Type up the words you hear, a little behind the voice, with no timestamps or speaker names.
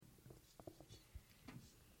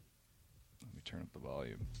turn up the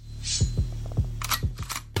volume.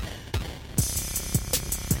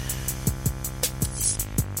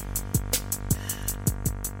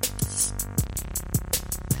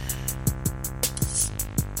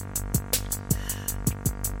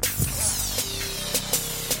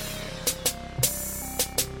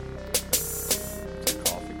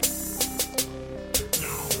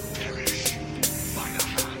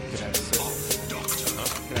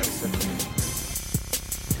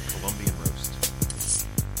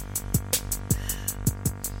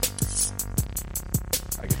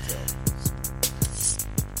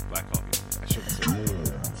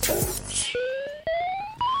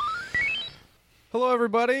 Hello,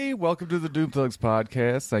 everybody. Welcome to the Doom Thugs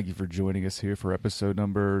podcast. Thank you for joining us here for episode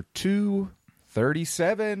number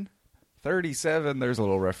 237. 37. There's a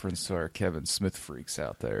little reference to our Kevin Smith freaks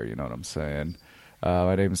out there. You know what I'm saying?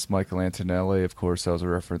 My name is Michael Antonelli. Of course, that was a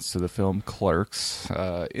reference to the film Clerks.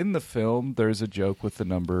 In the film, there's a joke with the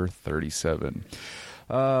number 37.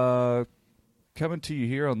 Coming to you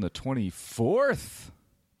here on the 24th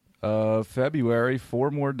of February.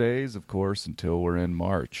 4 more days, of course, until we're in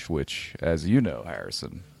March, which, as you know,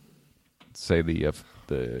 Harrison, say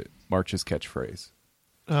the March's catchphrase.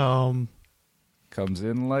 Comes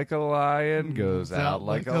in like a lion, goes out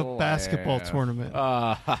like a lamb. Basketball tournament.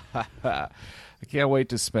 I can't wait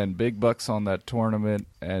to spend big bucks on that tournament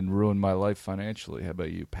and ruin my life financially. How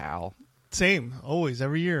about you, pal? Same, always,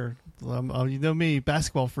 every year. You know me,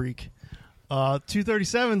 basketball freak.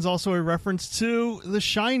 237 is also a reference to The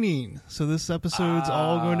Shining. So this episode's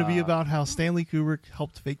all going to be about how Stanley Kubrick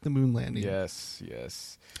helped fake the moon landing. Yes,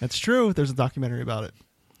 yes. That's true. There's a documentary about it.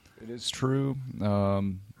 It is true.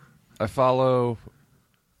 I follow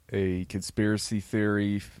a conspiracy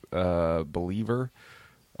theory believer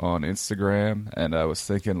on Instagram, and I was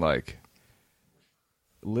thinking, like,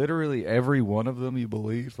 literally every one of them you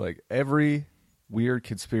believe, like every weird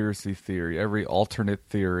conspiracy theory, every alternate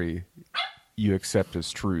theory you accept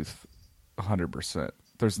as truth 100%.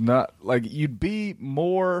 There's not, like, you'd be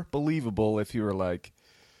more believable if you were like,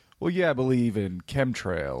 well, yeah, I believe in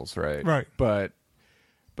chemtrails, right? Right. But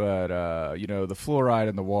you know, the fluoride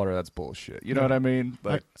in the water, that's bullshit. You know what I mean?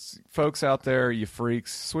 Like, folks out there, you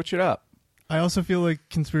freaks, switch it up. I also feel like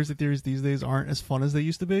conspiracy theories these days aren't as fun as they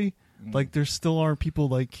used to be. Like, there still aren't people,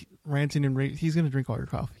 like, ranting and he's going to drink all your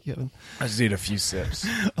coffee, Kevin. I just need a few sips.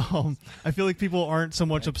 I feel like people aren't so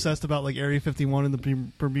much obsessed about, like, Area 51 and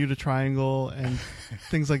the Bermuda Triangle and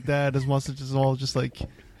things like that as much as it's all just, like,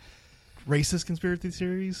 racist conspiracy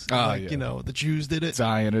theories. You know, the Jews did it.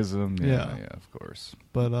 Zionism. Yeah, of course.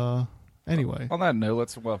 But, anyway. On that note,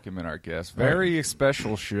 let's welcome in our guest. Very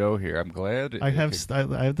special show here. I'm glad. I have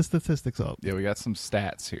the statistics up. Yeah, we got some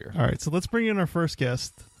stats here. All right, so let's bring in our first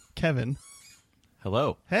guest, Kevin.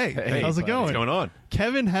 Hello. Hey, how's it going? What's going on?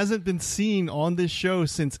 Kevin hasn't been seen on this show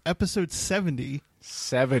since episode 70.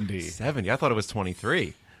 70. I thought it was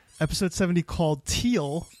 23. Episode 70 called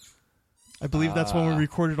Teal. I believe that's when we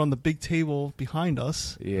recorded on the big table behind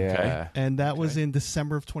us. Yeah. Okay. And that was in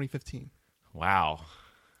December of 2015. Wow.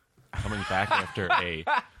 Coming back after a...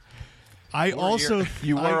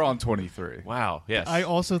 You were on 23. Wow, yes. I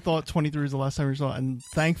also thought 23 was the last time we saw it, and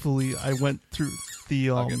thankfully I went through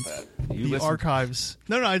the archives.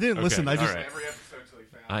 No, I didn't listen. I just... Right. Every episode till you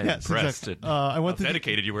found I'm impressed exactly. at I went how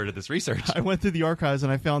dedicated you were to this research. I went through the archives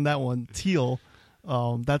and I found that one, Teal.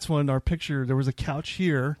 That's when our picture, there was a couch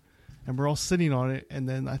here, and we're all sitting on it, and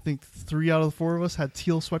then I think 3 out of the 4 of us had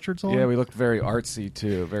teal sweatshirts on. Yeah, we looked very artsy,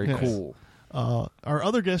 too. Very cool. Our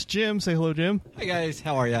other guest, Jim. Say hello, Jim. Hi, guys.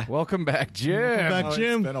 How are you? Welcome back, Jim.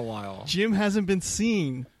 Jim. It's been a while. Jim hasn't been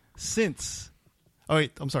seen since... Oh,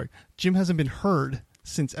 wait. I'm sorry. Jim hasn't been heard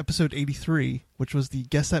since episode 83, which was the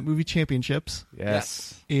Guess That Movie Championships.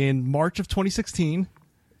 Yes. In March of 2016.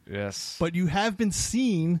 Yes. But you have been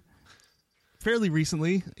seen fairly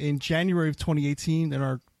recently in January of 2018 in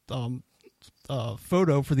our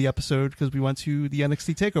photo for the episode, because we went to the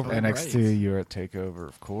NXT TakeOver. NXT, you're at TakeOver,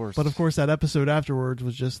 of course. But of course, that episode afterwards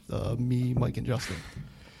was just me, Mike, and Justin.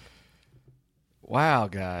 Wow,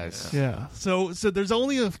 guys. Yeah. So there's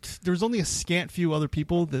only a scant few other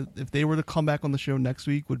people that, if they were to come back on the show next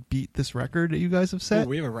week, would beat this record that you guys have set. Oh,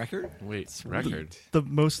 we have a record? Wait, record? The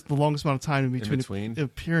longest amount of time in between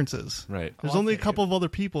appearances. Right. There's only a couple of other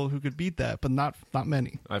people who could beat that, but not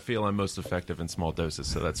many. I feel I'm most effective in small doses,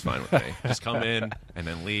 so that's fine with me. Just come in and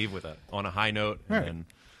then leave on a high note. And Right. then,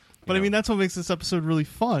 But I mean, that's what makes this episode really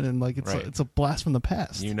fun, and like Right. it's a blast from the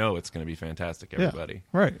past. You know it's going to be fantastic, everybody.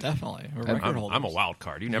 Yeah, right. Definitely. We're And record holders. I'm a wild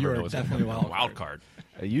card. You never You are know what's going to definitely happen. a I'm a wild wild card.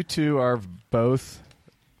 You two are both,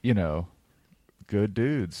 good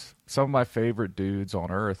dudes. Some of my favorite dudes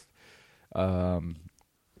on earth.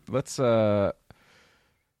 Let's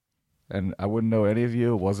and I wouldn't know any of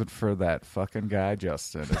you. It wasn't for that fucking guy,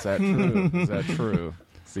 Justin. Is that true? Is that true?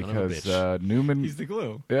 Son of a Because bitch. Newman, He's the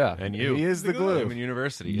glue. yeah, And you. he is the glue. Newman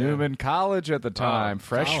University. Yeah. Newman College at the time,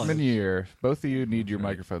 freshman college. year. Both of you need your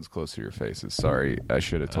microphones close to your faces. Sorry, I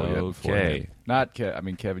should have told you that before. Okay. Not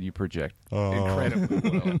Kevin, you project incredibly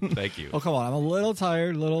well. Thank you. Oh, come on. I'm a little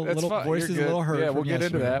tired. Little That's fine. voice You're is good. a little hurt. Yeah, from we'll get into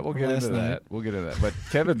yesterday, that. We'll from get into last night. that. We'll get into that. But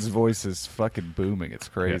Kevin's voice is fucking booming. It's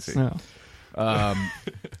crazy. Yeah.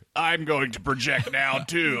 I'm going to project now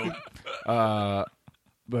too.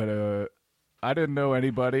 But I didn't know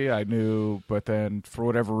anybody. I knew, but then for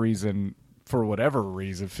whatever reason,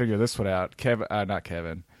 figure this one out. Not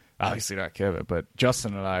Kevin. Obviously not Kevin, but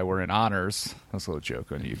Justin and I were in honors. That's a little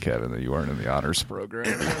joke on you, Kevin, that you weren't in the honors program.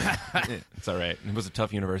 It's all right. It was a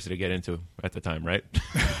tough university to get into at the time, right?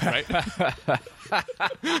 Right?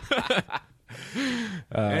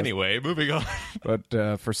 Anyway, moving on.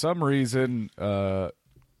 But for some reason,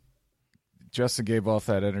 Justin gave off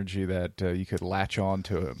that energy that you could latch on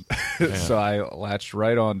to him. So I latched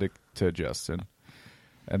right on to Justin.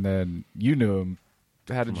 And then you knew him.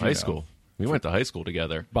 How did From you high know? school. We went to high school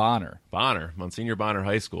together. Bonner. Monsignor Bonner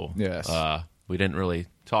High School. Yes. We didn't really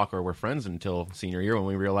talk or were friends until senior year when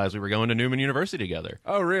we realized we were going to Newman University together.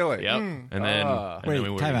 Oh, really? Yep. And then, and Wait, then we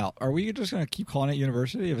were time out. Are we just going to keep calling it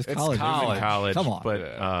university? If it's college. college. college. Come on. But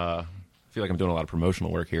I feel like I'm doing a lot of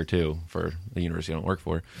promotional work here too for the university I don't work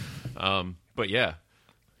for. But yeah.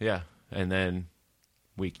 And then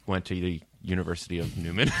we went to the University of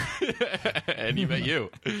Newman, and he met you,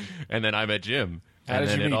 and then I met Jim. How And did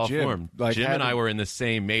then you it meet all Jim? formed. Like, Jim how and I did- were in the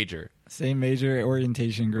same major, Same major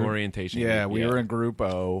orientation group. orientation. Yeah, group. we were in Group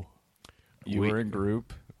O. You We- were in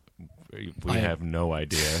Group. We I- have no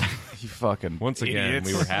idea. You fucking Once again,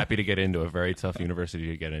 idiots. we were happy to get into a very tough university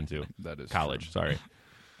to get into. That is college. Sorry,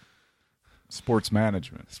 Sports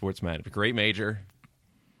management. sports management. Great major.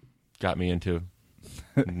 Got me into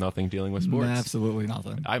nothing dealing with sports. Absolutely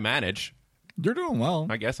nothing. I manage. You're doing well.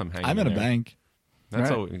 I guess I'm hanging. I'm in a there. bank. That's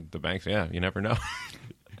Right. all, the banks. Yeah, you never know.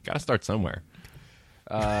 Got to start somewhere.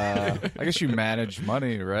 I guess you manage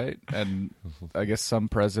money, right? And I guess some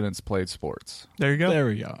presidents played sports. There you go. There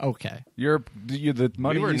we go. Okay. The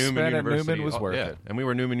money we were you Newman spent at University. Newman was worth yeah, it. and we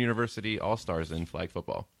were Newman University All Stars in flag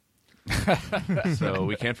football. So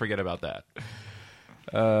we can't forget about that.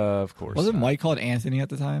 Of course. Wasn't not. Mike called Anthony at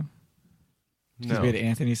the time? Because No. we had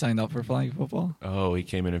Anthony signed up for flag football? Oh, he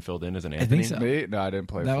came in and filled in as an I Anthony. think so. Me? No, I didn't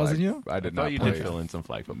play. That flag. wasn't you? I I did thought not you play. did fill in some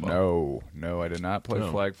flag football. No, I did not play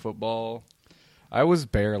No. flag football. I was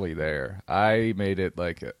barely there. I made it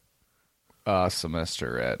like a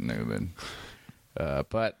semester at Newman,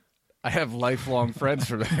 but I have lifelong friends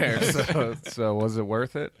from there. So was it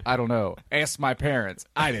worth it? I don't know. Ask my parents.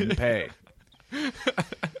 I didn't pay.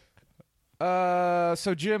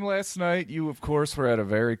 So Jim, last night you of course were at a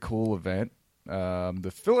very cool event.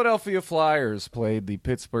 The Philadelphia Flyers played the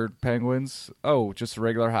Pittsburgh Penguins. Oh, just a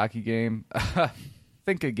regular hockey game.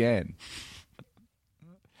 Think again.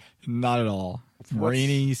 Not at all.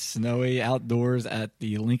 Rainy, snowy, outdoors at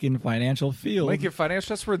the Lincoln Financial Field. Lincoln Financial,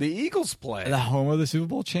 that's where the Eagles play. The home of the Super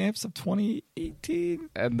Bowl champs of 2018.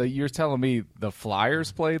 And you're telling me the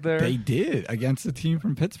Flyers played there? They did against a team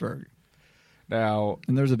from Pittsburgh. Now,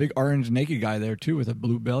 And there's a big orange naked guy there, too, with a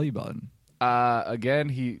blue belly button.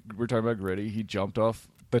 again, we're talking about Gritty. He jumped off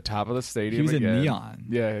the top of the stadium. He was in again. neon.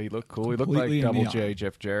 Yeah, he looked cool. He looked Completely like in Double neon. J,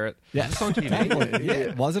 Jeff Jarrett. Yes. on TV?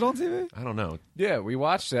 Yeah. Was it on TV? I don't know. Yeah, we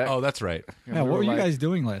watched that. Oh, that's right. And Yeah, we what were you like, guys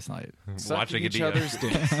doing last night? sucking Watching each it. other's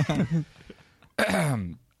dicks. He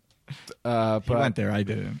But went there. I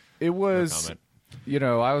didn't. it was, comment.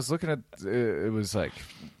 I was looking at, it was like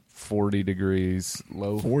 40 degrees,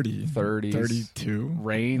 low 40. 30s. 32.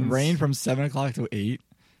 Rain from 7 o'clock to 8.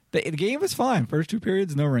 The game was fine. First two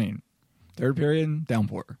periods, no rain. Third period,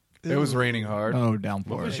 downpour. It was raining hard. Oh,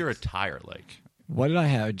 downpour. What was your attire like? What did I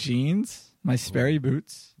have? Jeans, my Sperry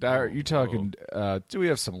boots. Are you talking, do we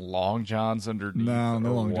have some long johns underneath? No or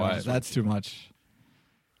long what? johns. That's too much.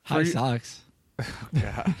 High you- socks.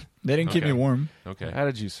 Yeah. They didn't keep me Okay. warm. Okay. How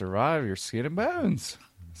did you survive your skin and bones?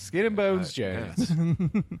 Skin and bones, James.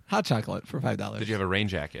 Hot chocolate for $5. Did you have a rain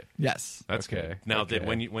jacket? Yes. That's Okay. good. Now, Okay.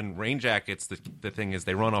 when rain jackets, the thing is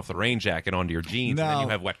they run off the rain jacket onto your jeans, and then No. you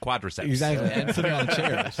have wet quadriceps. Exactly. And sitting on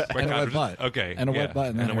chairs. Wet and a wet quadriceps. butt. Okay. And a yeah. wet butt.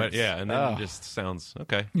 And And that a wet, hurts. yeah, and then Oh. it just sounds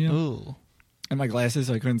okay. Yeah. Ooh. And my glasses,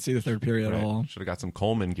 so I couldn't see the third period at all. Should have got some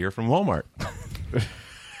Coleman gear from Walmart.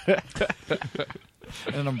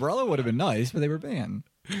 And an umbrella would have been nice, but they were banned.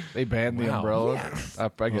 They banned the Wow. umbrella.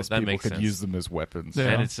 I guess that people makes could sense. use them as weapons. Yeah.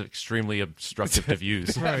 And it's extremely obstructive to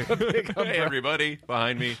views. Right. Hey, everybody,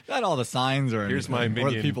 behind me. Not all the signs or Here's anything, my or the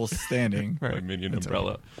minion. people standing. My minion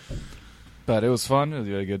umbrella. But it was fun. It was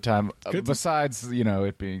a good time. Good. Besides,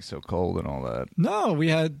 it being so cold and all that. No, we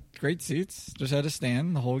had great seats. Just had to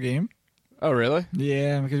stand the whole game. Oh, really?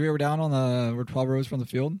 Yeah, because we were down we're 12 rows from the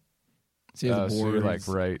field. So you have the So you're boards.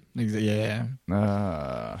 right. Yeah.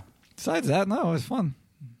 Besides that, no, it was fun.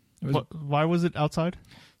 Why was it outside?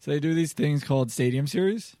 So they do these things called Stadium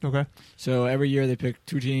Series. Okay. So every year they pick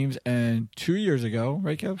 2 teams, and 2 years ago,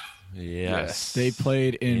 right, Kev? Yes. They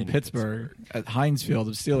played in In Pittsburgh at Heinz Field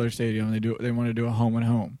of Steelers Stadium. They want to do a home and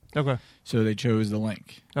home, Okay. so they chose the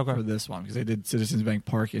link Okay. for this one because they did Citizens Bank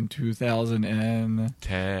Park in 2012.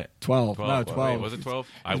 12. No, 12. Wait, was it 12?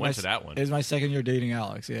 I went to that one. It was my second year dating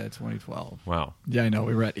Alex. Yeah, 2012. Wow. Yeah, I know.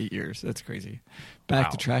 We were at 8 years. That's crazy.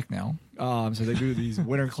 Back to Wow. track now. So they do these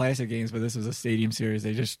Winter Classic games, but this was a stadium series.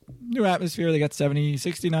 They just new atmosphere. They got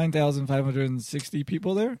 69,560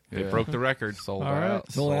 people there. They broke the record. Sold All right. out.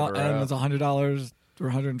 Sold out, her and it's $100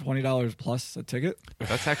 or $120 plus a ticket.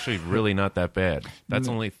 That's actually really not that bad. That's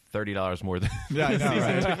only $30 more than Yeah, I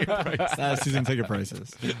know, right? That's season ticket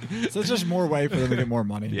prices. So it's just more way for them to get more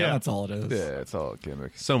money. Yeah. That's all it is. Yeah, it's all a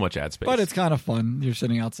gimmick. so much ad space. But it's kind of fun. You're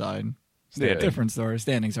sitting outside. Yeah. Different story.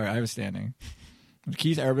 Standing, sorry. I was standing.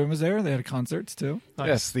 Keith Urban was there. They had concerts, too. Nice.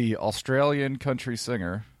 Yes, the Australian country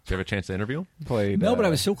singer Did you have a chance to interview him? played. No, but I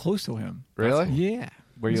was so close to him. Really? Yeah.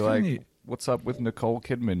 Were It was you kinda like, neat. what's up with Nicole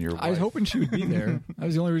Kidman? Your wife? I was hoping she would be there. That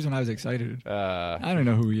was the only reason I was excited. Uh, I don't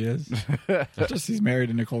know who he is. Just he's married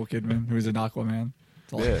to Nicole Kidman, who's an Aquaman.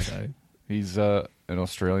 That's all I Yeah. can say. he's an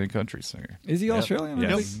Australian country singer. Is he Australian? I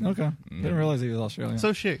Yes. think- Okay. Didn't realize he was Australian.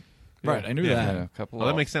 So she. right, I knew Yeah. that. Yeah, a couple. Well,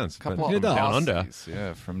 that of- makes sense. Couple But of does. down under. Aussies,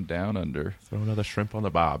 yeah, from down under. Throw another shrimp on the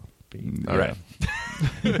bob. All right.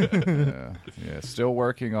 Yeah, still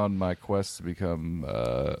working on my quest to become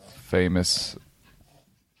famous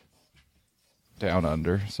down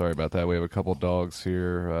under. Sorry about that. We have a couple dogs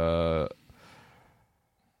here.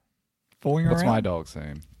 Fooling What's around? my dog's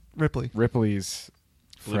name? Ripley. Ripley's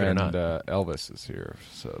Believe it or friend not. Elvis is here,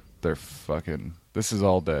 so they're fucking. This is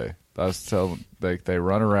all day. I was telling they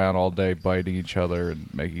run around all day biting each other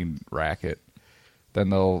and making racket. Then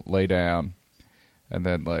they'll lay down, and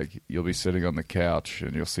then like you'll be sitting on the couch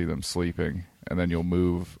and you'll see them sleeping, and then you'll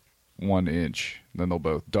move 1 inch, then they'll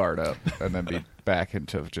both dart up and then be back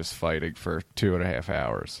into just fighting for 2.5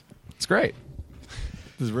 hours. It's great.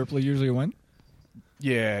 Does Ripley usually win?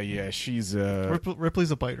 Yeah, she's Ripley's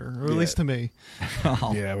a biter, or at Yeah. least to me.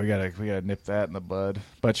 Oh. Yeah, we gotta nip that in the bud.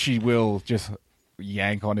 But she will just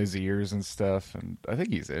yank on his ears and stuff, and I think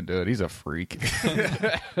he's into it. He's a freak.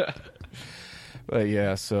 But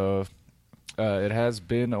yeah, so it has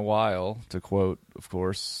been a while, to quote, of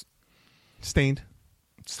course, Stained.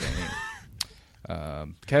 Stain.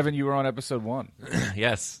 Kevin, you were on episode 1.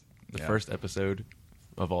 Yes. The Yeah. first episode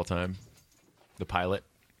of all time. The pilot.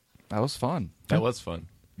 That was fun. That was fun.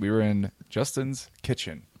 We were in Justin's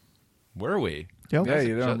kitchen. Were we? Yep. Yeah,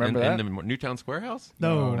 you don't remember in that? the Newtown Square house?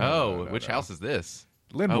 No. Oh, no, which no. house is this?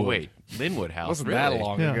 Linwood. Oh, wait. Linwood House. Wasn't really? that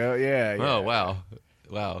long Yeah. ago? Yeah. Oh, wow.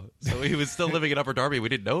 Wow. So he was still living in Upper Darby. We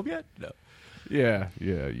didn't know him yet? No. Yeah.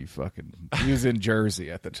 You fucking. He was in Jersey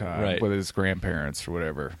at the time Right. with his grandparents or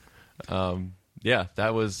whatever. Yeah,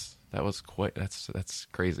 that was quite. That's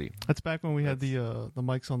crazy. That's back when we had the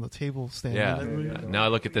mics on the table stand. Yeah. That we- Now I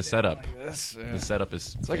look at this setup. Yes, The setup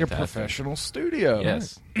is It's like a professional studio.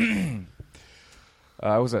 Yes,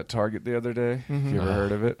 I was at Target the other day. You ever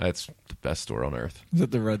heard of it? that's the best store on earth. Is it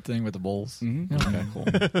the red thing with the bowls? Mhm. Okay,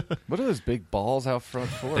 cool. What are those big balls out front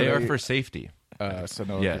for? They are for safety. so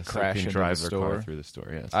no one Yes, could so crash you can into drive the their store. car through the store.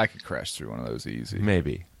 Yes, I could crash through one of those easy.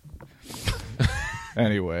 maybe.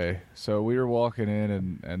 Anyway, so we were walking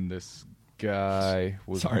in, and this guy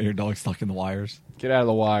was Sorry, your dog's stuck in the wires. Get out of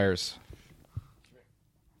the wires.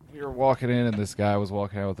 We were walking in, and this guy was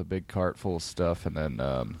walking out with a big cart full of stuff, and then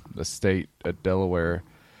the state at Delaware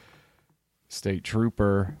state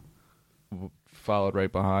trooper followed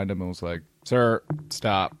right behind him and was like, "Sir,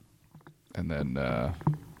 stop!" And then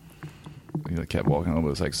he kept walking on. It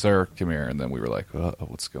was like, "Sir, come here." And then we were like,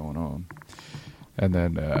 "What's going on?" And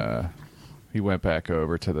then he went back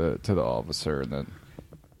over to the officer, and then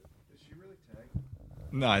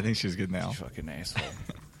No, I think she's good now. you fucking asshole.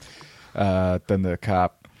 Then the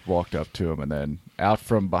cop walked up to him, and then out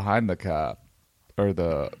from behind the cop, or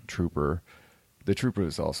the trooper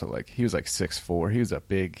was also like, he was like 6'4". He was a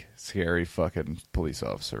big, scary fucking police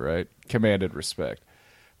officer, right? Commanded respect.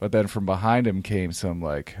 But then from behind him came some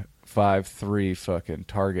like 5'3" fucking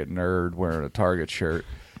Target nerd wearing a Target shirt.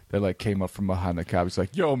 That like came up from behind the cop. He's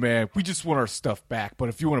like, "Yo, man, we just want our stuff back, but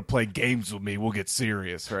if you want to play games with me, we'll get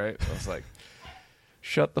serious, right?" I was like,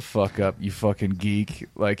 "Shut the fuck up, you fucking geek!"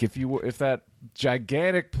 Like if that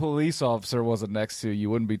gigantic police officer wasn't next to you, you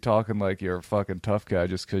wouldn't be talking like you're a fucking tough guy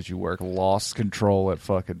just because you work loss control at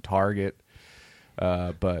fucking Target.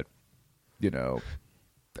 But,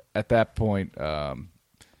 at that point,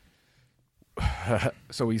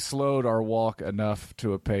 so we slowed our walk enough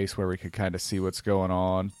to a pace where we could kind of see what's going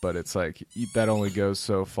on, but it's like that only goes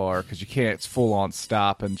so far because you can't full on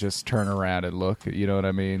stop and just turn around and look. You know what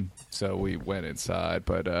I mean? So we went inside,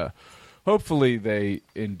 but hopefully they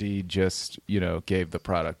indeed just gave the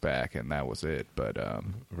product back and that was it. But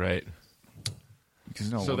Right.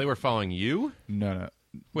 So they were following you? no.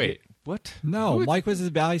 Wait. What? No, Mike was his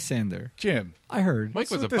bystander. Jim. I heard. Mike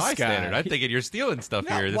was a with this bystander. guy? I'm thinking you're stealing stuff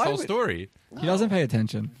No, here. This why whole would- story. He doesn't pay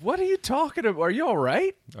attention. What are you talking about? Are you all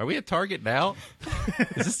right? Are we at Target now?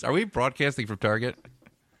 Are we broadcasting from Target?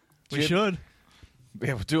 We should.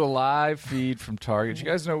 Yeah, we'll do a live feed from Target. You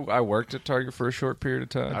guys know I worked at Target for a short period of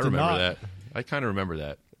time. I did remember not. that. I kind of remember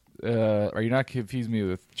that. Are you not confusing me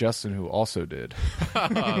with Justin, who also did?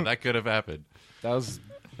 That could have happened. That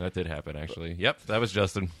That did happen, actually. Yep, that was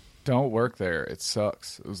Justin. don't work there. It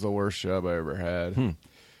sucks. It was the worst job I ever had.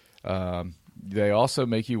 They also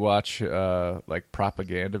make you watch like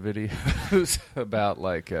propaganda videos about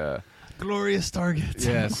like Glorious Target.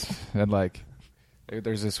 yes, and like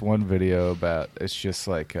there's this one video about it's just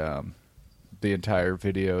like the entire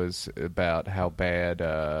video is about how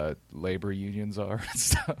bad labor unions are and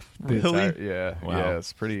stuff. The Really? yeah, Wow. yeah,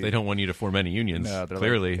 it's pretty. They don't want you to form any unions. No, they're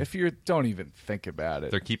clearly, like, if you don't even think about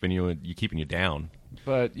it. they're keeping you down.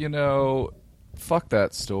 But fuck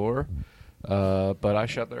that store. But I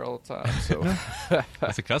shop there all the time. So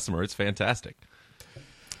As a customer, it's fantastic.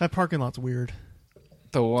 That parking lot's weird.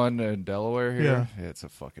 the one in Delaware here, it's a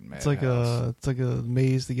fucking madhouse. It's like a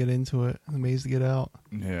maze to get into it, a maze to get out.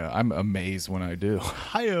 Yeah, I'm amazed when I do.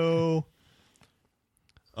 Hi-oh.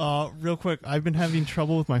 Real quick, I've been having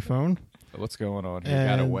trouble with my phone. What's going on here?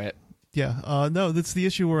 Got it And- wet. Yeah, no, that's the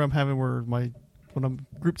issue where I'm having when I'm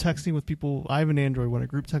group texting with people. I have an Android. When I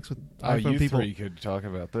group text with iPhone You people, three could talk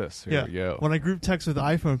about this. Here yeah, we go. when I group text with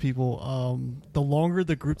iPhone people, the longer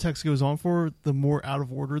the group text goes on for, the more out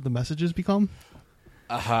of order the messages become.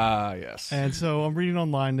 Aha, yes. And so I'm reading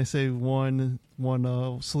online. They say one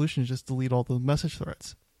solution is just delete all the message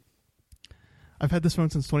threads. I've had this phone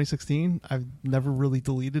since 2016. I've never really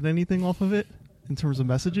deleted anything off of it in terms of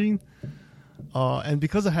messaging. And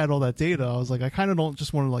because I had all that data, I was like, I kind of don't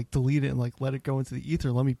just want to like delete it and like let it go into the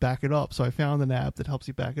ether. Let me back it up. So I found an app that helps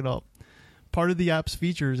you back it up. Part of the app's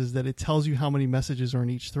features is that it tells you how many messages are in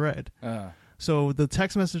each thread. So the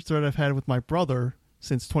text message thread I've had with my brother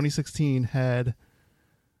since 2016 had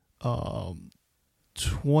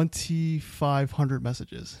 2,500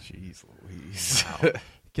 messages. Jeez Louise.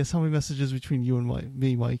 Guess how many messages between you and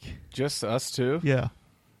me, Mike? Just us two? Yeah.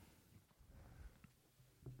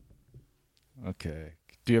 Okay.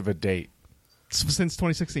 Do you have a date? Since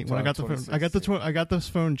 2016 when I got the phone. I got this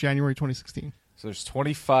phone January 2016. So there's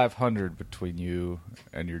 2,500 between you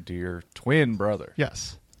and your dear twin brother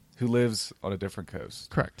Yes. who lives on a different coast.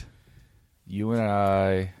 Correct. You and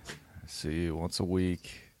I see you once a week.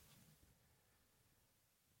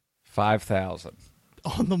 5,000.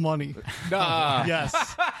 On the money. Nah.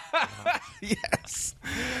 Yes. Yes.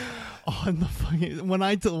 On the fucking when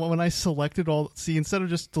I selected all, instead of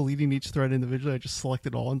just deleting each thread individually, I just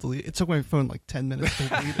selected all and delete. It took my phone like 10 minutes to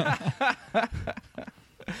delete it.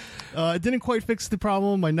 It didn't quite fix the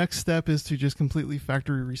problem. My next step is to just completely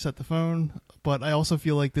factory reset the phone. But I also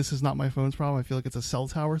feel like this is not my phone's problem. I feel like it's a cell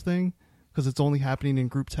tower thing because it's only happening in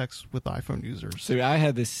group text with iPhone users. So I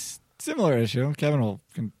had this similar issue. Kevin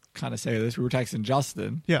can kind of say this. We were texting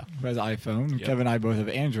Justin, Yeah. who has an iPhone. Yep. Kevin and I both have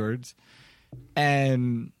Androids.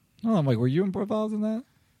 And I'm like, were you in profiles in that?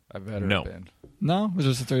 I better No. have been. No? It was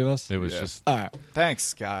just the three of us? It was Yeah. just All right.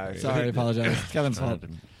 Thanks, guys. Sorry, I apologize. Kevin's fault.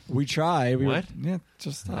 We tried. What?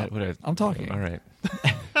 Just I'm talking. All right.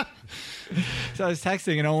 So I was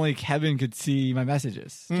texting, and only Kevin could see my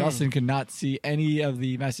messages. Mm. Justin could not see any of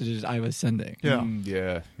the messages I was sending. Yeah.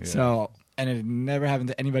 Yeah. So, and it never happened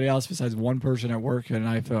to anybody else besides one person at work who had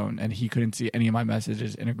an iPhone, and he couldn't see any of my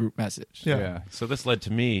messages in a group message. Yeah. So this led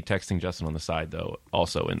to me texting Justin on the side, though,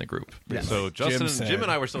 also in the group. Yes. So Justin, said. Jim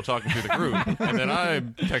and I were still talking through the group, and then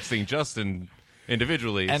I'm texting Justin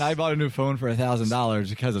individually. And I bought a new phone for $1,000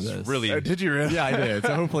 because of this. really, Did you really? Yeah, I did.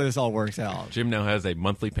 So hopefully this all works out. Jim now has a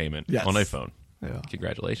monthly payment Yes. on iPhone. Yeah.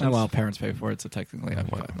 Congratulations. And well, parents pay for it, so technically I'm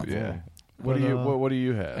not Yeah. full. What do you What do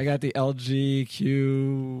you have? I got the LG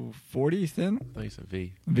Q40 thin. I thought you said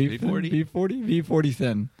V. V40? V40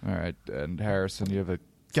 thin. All right, and Harrison, you have a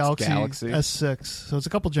Galaxy Galaxy? S6. So it's a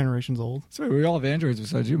couple generations old. So we all have Androids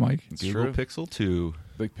besides you, Mike. It's Google true. Pixel 2.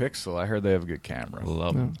 Big Pixel. I heard they have a good camera.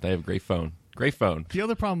 Love them. They have a great phone. Great phone. The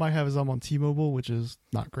other problem I have is I'm on T-Mobile, which is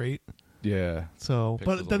not great. Yeah. So, Pixels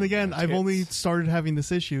but then on again, the I've kits. only started having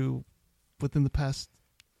this issue within the past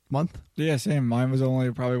month. Yeah, same. Mine was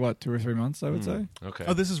only probably, 2 or 3 months, I would say. Okay.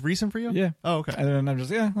 Oh, this is recent for you? Yeah. Oh, okay. And then I'm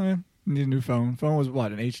just, I need a new phone. Phone was an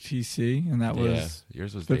HTC, and that was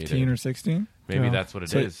yours was 15 dated. or 16. Maybe Yeah. that's what it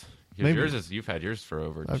So- is. Because Maybe. you've had yours for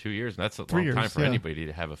over 2 years, and that's a 3 long time years, for yeah. anybody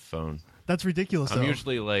to have a phone. That's ridiculous. I'm though.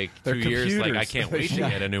 usually like They're 2 years, like I computers. can't wait to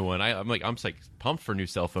get a new one. I'm like pumped for new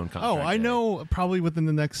cell phone contract. Oh, I day. know. Probably within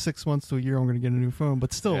the next 6 months to a year, I'm going to get a new phone.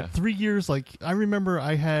 But still, Yeah. 3 years. Like I remember,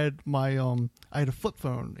 I had my I had a flip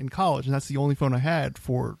phone in college, and that's the only phone I had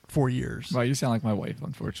for 4 years. Well, you sound like my wife,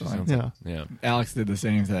 unfortunately. Yeah. Yeah. Alex did the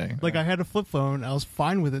same thing. Like I had a flip phone. I was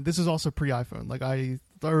fine with it. This is also pre-iPhone.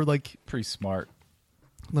 Pretty smart.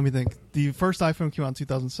 Let me think. The first iPhone came out in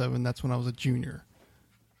 2007. That's when I was a junior.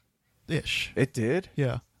 Ish. It did?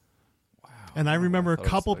 Yeah. Wow. And I remember a thought it was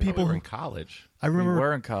couple like- people. We were in college. I remember. we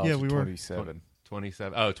were in college Yeah, at we were. 27.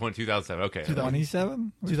 27. Oh, 2007. Okay.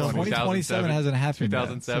 27? 2027 hasn't happened yet.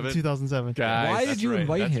 2007. 2007. Guys, Why did That's you right,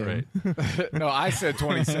 invite that's him? right. no, I said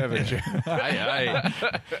 27. Jim. I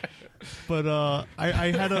But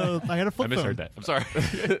I had a flip phone. misheard that. I'm sorry.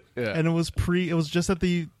 Yeah. And it was just at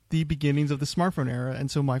the beginnings of the smartphone era,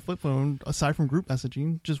 and so my flip phone, aside from group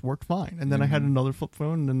messaging, just worked fine. And then I had another flip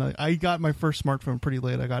phone, and then I got my first smartphone pretty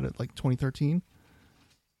late. I got it like 2013.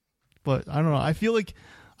 But I don't know. I feel like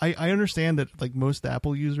I understand that like most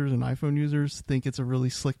Apple users and iPhone users think it's a really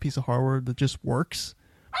slick piece of hardware that just works,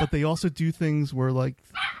 but they also do things where like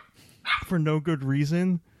for no good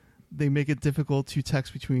reason they make it difficult to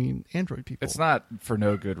text between Android people. It's not for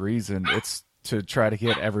no good reason. It's to try to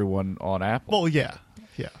get everyone on Apple. Well, yeah.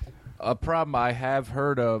 A problem I have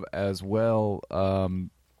heard of as well,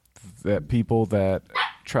 that people that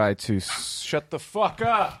try to shut the fuck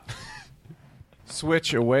up,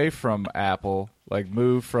 switch away from Apple, like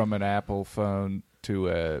move from an Apple phone to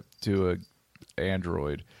a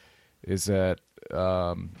Android, is that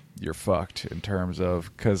you're fucked in terms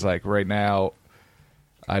of, because like right now,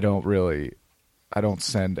 I don't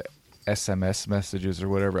send SMS messages or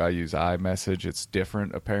whatever. I use iMessage. It's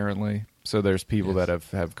different apparently. So there's people that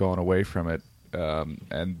have gone away from it,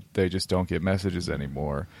 and they just don't get messages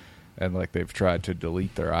anymore. And like they've tried to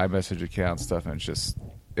delete their iMessage account and stuff, and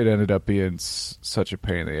it ended up being such a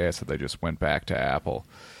pain in the ass that they just went back to Apple.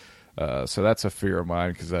 So that's a fear of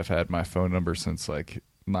mine because I've had my phone number since like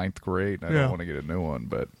 9th grade, and I don't want to get a new one.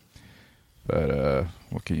 But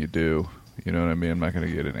what can you do? You know what I mean? I'm not going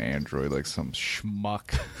to get an Android like some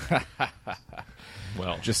schmuck.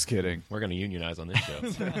 Well, Just kidding. we're going to unionize on this show.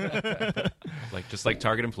 just like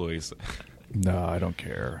Target employees. No, I don't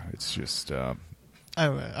care. It's just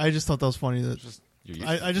I just thought that was funny that You're used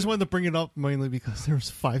I just wanted to bring it up mainly because there was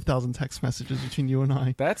 5,000 text messages between you and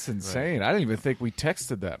I. that's insane. I didn't even think we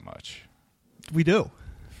texted that much. We do.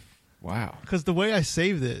 Wow. Because the way I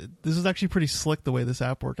saved it, this is actually pretty slick the way this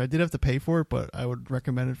app worked. I did have to pay for it, but I would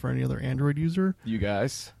recommend it for any other Android user. You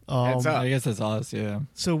guys. Um, I guess that's us, yeah.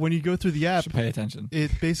 So when you go through the app, Should pay attention. it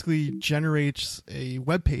basically generates a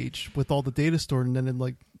web page with all the data stored, and then it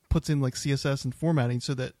like puts in like CSS and formatting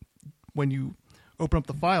so that when you open up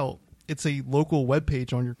the file, it's a local web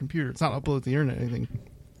page on your computer. It's not uploaded to the internet or anything,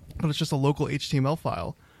 but it's just a local HTML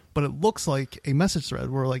file. But it looks like a message thread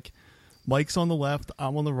where like Mike's on the left,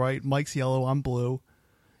 I'm on the right, Mike's yellow, I'm blue.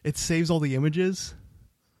 It saves all the images.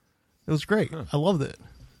 It was great. I loved it.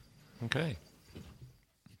 Okay.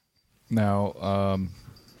 Now,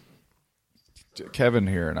 Kevin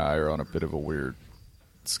here and I are on a bit of a weird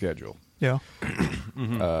schedule. Yeah.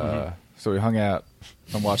 So we hung out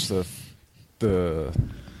and watched the.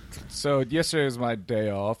 So yesterday was my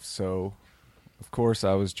day off. So of course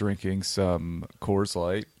I was drinking some Coors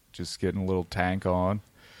Light, just getting a little tank on.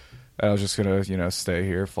 I was just gonna, stay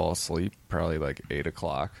here, fall asleep, probably like 8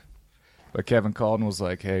 o'clock. But Kevin called and was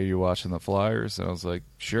like, "Hey, you watching the Flyers?" And I was like,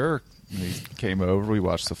 "Sure." And he came over, we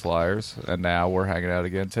watched the Flyers, and now we're hanging out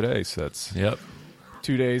again today. So that's Yep.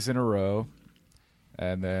 2 days in a row.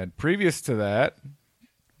 And then previous to that,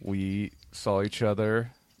 we saw each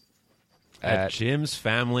other At Jim's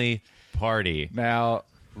family party. Now,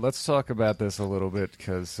 let's talk about this a little bit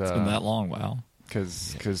because It's been that long, wow.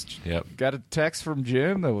 Yep. got a text from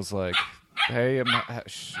Jim that was like, "Hey, I'm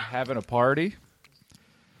having a party.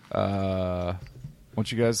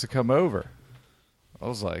 Want you guys to come over." I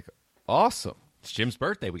was like, "Awesome." It's Jim's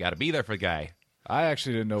birthday. We got to be there for the guy. I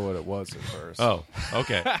actually didn't know what it was at first. Oh,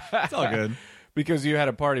 okay. It's all good. Because you had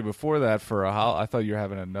a party before that for I thought you were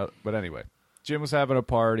having another. But anyway, Jim was having a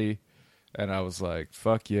party, and I was like,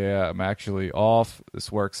 "Fuck yeah, I'm actually off.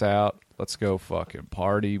 This works out. Let's go fucking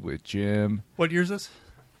party with Jim." What year is this?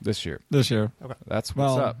 This year. This year. That's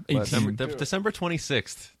what's Well, up. 18. December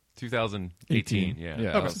 26th, 2018. Yeah.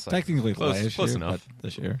 Yeah. Okay. It's like- Technically Close last year, enough. but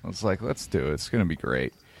this year. I was like, let's do it. It's going to be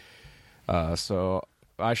great. So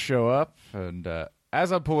I show up, and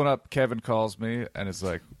as I'm pulling up, Kevin calls me and is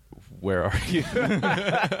like, where are you?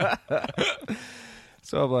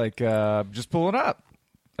 So I'm like, just pulling up.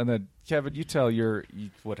 And then, Kevin, you tell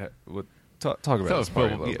talk about this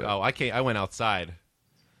party a little bit. I went outside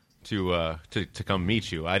to come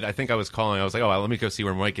meet you. I think I was calling. I was like, let me go see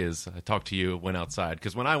where Mike is. I talked to you, went outside.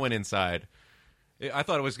 Because when I went inside, I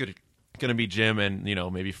thought it was going to be Jim and,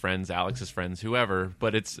 maybe friends, Alex's friends, whoever.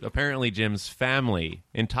 But it's apparently Jim's family,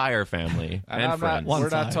 entire family, and friends. We're not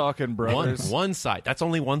side. talking brothers. One side. That's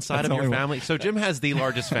only one side That's of your only one. family. So Jim has the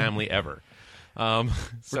largest family ever. We're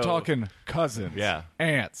talking cousins, Yeah.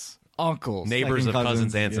 aunts, uncles, neighbors of second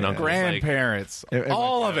cousins, cousins, aunts, and yeah. uncles. Like, grandparents, It-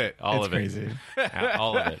 all of it. all It's of crazy. it. Yeah,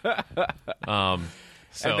 all of it.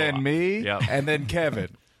 So, and then me, yeah. and then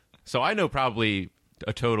Kevin. So I know probably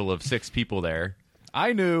a total of 6 people there.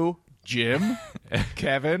 I knew Jim,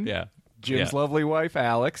 Kevin, Yeah. Jim's Yeah. lovely wife,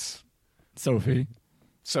 Alex, Sophie.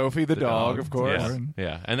 Sophie the, dog, of course. Yeah.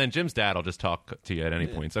 Yeah. And then Jim's dad will just talk to you at any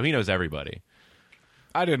point. So he knows everybody.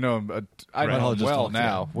 I didn't know him. I Right. know I'll him just well talk to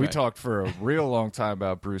now. him. We Right. talked for a real long time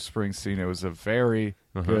about Bruce Springsteen. It was a very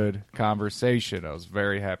good conversation. I was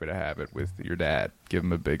very happy to have it with your dad. Give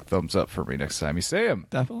him a big thumbs up for me next time you see him.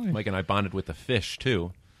 Definitely. Mike and I bonded with the fish,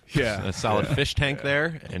 too. Yeah. A solid fish tank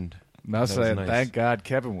there. And And I was that was saying, nice. thank God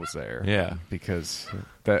Kevin was there. Yeah. Because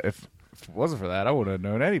if it wasn't for that, I wouldn't have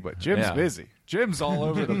known anybody. Jim's Yeah. busy. Jim's all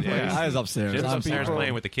over the place. I was upstairs. Jim's I'm upstairs people-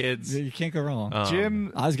 playing with the kids. You can't go wrong.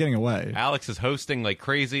 Jim I was getting away. Alex is hosting like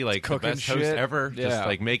crazy, like Cooking the best host shit. ever. Just Yeah.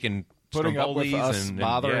 like making putting up with strombolis us and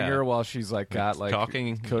bothering yeah. her while she's like got like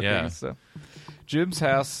Talking, cooking yeah. and stuff. Jim's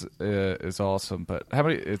house is awesome, but how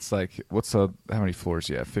many? It's like how many floors?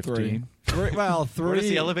 Yeah, 15. Three. Well, three. Where does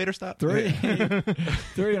the elevator stop? Three.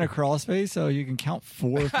 Three in a crawl space, so you can count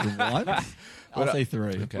 4 if you want. I'll say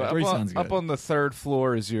 3. But Three up, sounds good. up on the third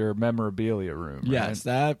floor is your memorabilia room. Right? Yes,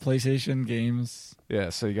 that PlayStation games. Yeah.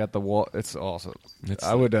 So you got the wall. It's awesome. It's-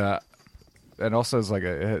 I would. And also, it's like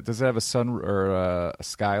does it have a sun or a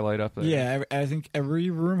skylight up there? Yeah, I think every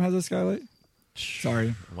room has a skylight.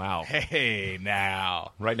 Sorry. Wow. Hey,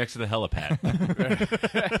 now. Right next to the helipad.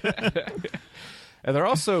 And they're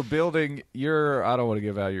also building I don't want to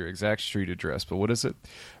give out your exact street address, but what is it?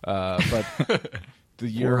 But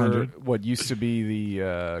your 400. what used to be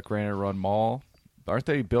the Granite Run Mall, aren't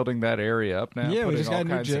they building that area up now? Yeah, we Putting just got all a new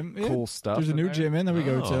kinds of gym. Yeah. Cool stuff. There's a in new there? gym in that we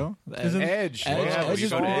go Oh. to. Isn't- Edge. Edge- Yeah, Edge we is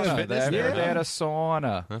go to pretty Edge good. Fitness. They Yeah. had a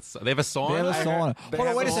sauna. They have a sauna. They have a sauna. They Hold on,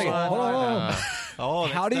 have wait a a second. sauna. Hold on. Oh,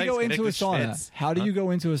 How do you go into a sauna? How do you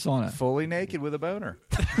go into a sauna? Fully naked with a boner.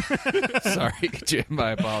 Sorry, Jim.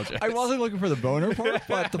 I apologize. I wasn't looking for the boner part,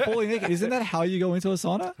 but the fully naked. Isn't that how you go into a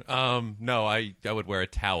sauna? No, I would wear a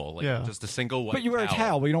towel, like Yeah. just a single white. But you wear a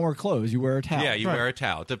towel, but you don't wear clothes. You wear a towel. Yeah, you Right. wear a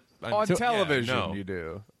towel. On television, no. you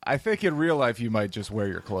do. I think in real life, you might just wear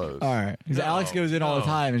your clothes. All right. Because No, Alex goes in all the no.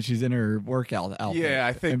 time, and she's in her workout outfit. Yeah,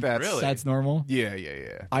 I think And that's Really? that's normal. Yeah.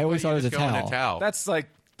 I always thought it was a Just go in towel. a towel. That's like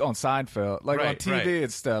on Seinfeld, like on Right, TV right.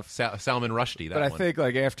 and stuff. Salman Rushdie. That But I one. think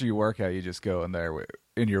like after you work out, you just go in there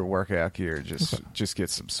in your workout gear, just get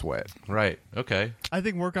some sweat. right. Okay. I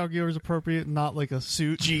think workout gear is appropriate, not like a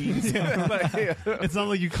suit. Jeans. It's not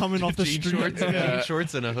like you coming off the Jean street. shorts, Yeah. jean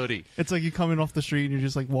shorts, and a hoodie. It's like you coming off the street and you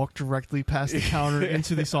just like walk directly past the counter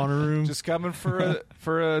into the sauna room. Just coming for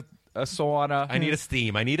a sauna. I need a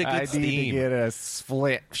steam. I need a good I need steam. to get a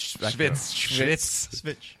split. Schwitz.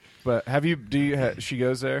 Switch. But she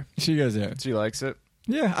goes there? She goes there. She likes it?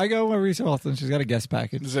 Yeah, I go every so often. She's got a guest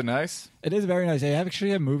package. Is it nice? It is very nice. They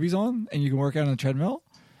actually have movies on, and you can work out on the treadmill.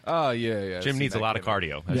 Oh, yeah. Jim needs a lot of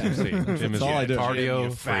cardio, as Yeah. you see. Jim is all I a do. cardio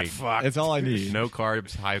You fat freak. fuck. It's all I need. No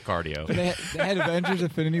carbs, high cardio. But they had Avengers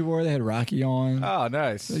Infinity War. They had Rocky on. Oh,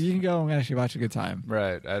 nice. So you can go and actually watch a good time.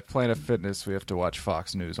 Right. At Planet Fitness, we have to watch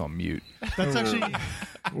Fox News on mute. That's actually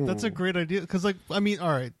that's a great idea because, like, I mean,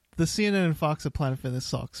 all right, the CNN and Fox at Planet Fitness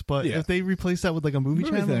sucks, but Yeah. if they replace that with like a movie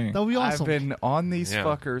Movie channel, thing. that would be awesome. I've been on these Yeah.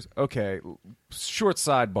 fuckers. Okay, short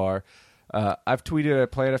sidebar. I've tweeted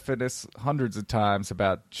at Planet Fitness hundreds of times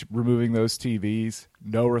about removing those TVs.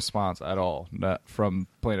 No response at all from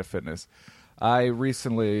Planet Fitness. I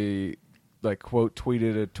recently, quote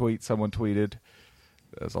tweeted a tweet someone tweeted.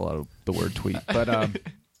 There's a lot of the word tweet, but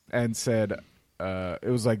and said it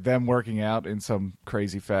was like them working out in some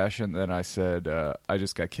crazy fashion. Then I said I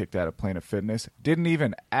just got kicked out of Planet Fitness. Didn't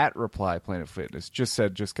even reply Planet Fitness. Just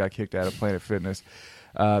said just got kicked out of Planet Fitness.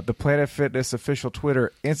 The Planet Fitness official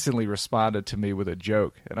Twitter instantly responded to me with a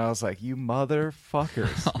joke, and I was like, "You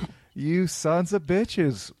motherfuckers! You sons of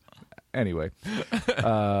bitches. Anyway,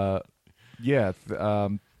 yeah,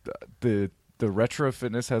 the Retro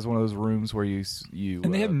Fitness has one of those rooms where you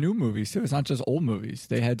And they have new movies too. It's not just old movies.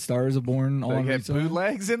 They had Stars Are Born they on get recently.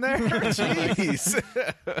 bootlegs in there.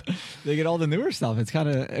 Jeez. They get all the newer stuff.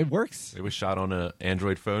 It works. It was shot on an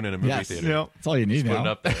Android phone in a movie Yes. theater. Yep. That's all you need Put it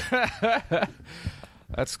now. up there.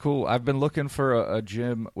 That's cool. I've been looking for a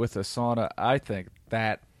gym with a sauna. I think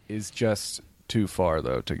that is just too far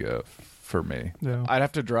though to go for me. Yeah. I'd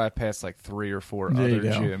have to drive past like 3 or 4 There you other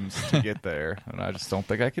go. gyms to get there, and I just don't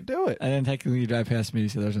think I could do it. And then technically you drive past me,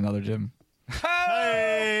 so there's another gym.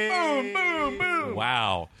 Boom, boom, boom.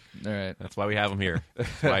 Wow. All right. That's why we have him here.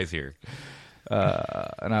 That's why he's here.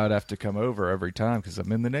 And I would have to come over every time because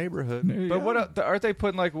I'm in the neighborhood. There you But go. what aren't they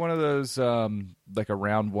putting like one of those like a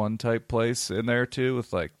round one type place in there too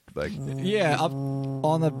with like Yeah, up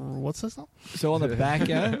on the What's this now? so on the back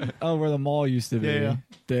end of where the mall used to be, Yeah.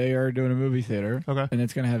 they are doing a movie theater. Okay. And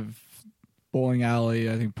it's gonna have bowling alley,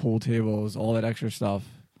 I think pool tables, all that extra stuff.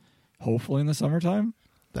 Hopefully in the summertime.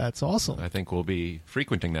 That's awesome. I think we'll be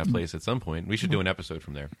frequenting that place at some point. We should do an episode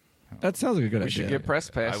from there. That sounds like a good we idea. should get press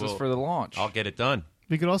passes will- for the launch. I'll get it done.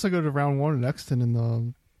 We could also go to round one at Exton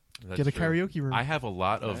and That's get a true. karaoke room. I have a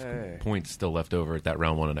lot of Hey. points still left over at that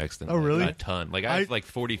round one in Exton. Oh, really? A ton. Like I have like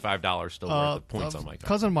 $45 still worth of points on my card.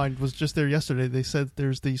 cousin of mine was just there yesterday. They said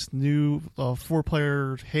there's these new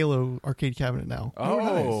 4-player Halo arcade cabinet now.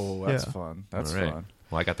 oh, nice. that's Yeah. fun. That's All right. fun.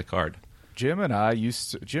 Well, I got the card. Jim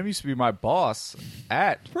used to be my boss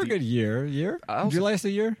at for a good year. Did you last a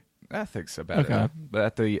year? I think so about Okay. it. But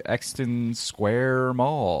at the Exton Square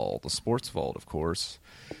Mall, the Sports Vault, of course.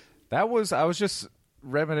 I was just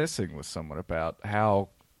reminiscing with someone about how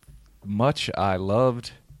much I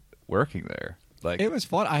loved working there. Like It was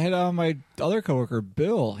fun. I had my other coworker,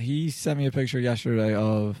 Bill. He sent me a picture yesterday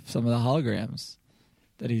of some of the holograms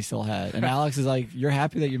that he still had. And Alex is like, "You're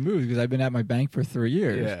happy that you moved because I've been at my bank for 3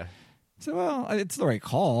 years." yeah. So, well, it's the right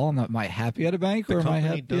call. Am I happy at a bank The or am I company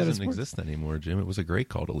happy at a doesn't sports? exist anymore, Jim. It was a great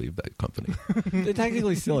call to leave that company. It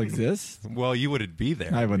technically still exists. Well, you wouldn't be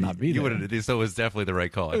there. I would not be You there. wouldn't. So it was definitely the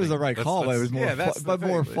right call. It was the right call, but it was more, yeah, that's the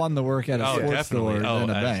more thing. fun to work at a Oh, sports definitely. store Oh, than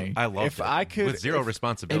a absolutely. bank. I love If it. I could- with zero if-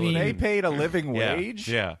 responsibility. They paid a living Yeah, wage.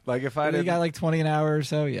 yeah. Like if I You didn't, got like 20 an hour or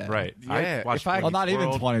so, yeah. Right. Yeah, watched if I- Well, not even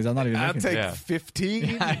World. 20s. I'm not even I'll making take Yeah.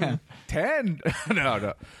 15, 10.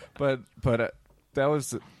 No. But that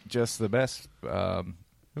was just the best. It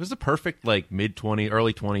was the perfect like mid-20s,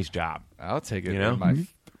 early 20s job. I'll take it You know? at my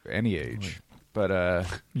any age. But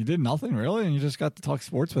You did nothing really, and you just got to talk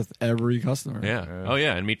sports with every customer. Yeah. Oh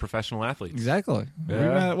yeah, and meet professional athletes. Exactly. We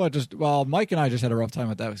Yeah. met, Mike and I just had a rough time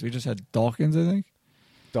with that because we just had Dawkins, I think.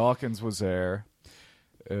 Dawkins was there.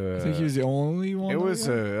 I think he was the only one. It that we was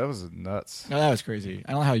got. that was nuts. No, that was crazy.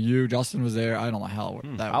 I don't know how Justin was there. I don't know how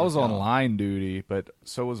that I was worked on out. line duty, but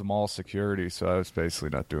so was mall security, so I was basically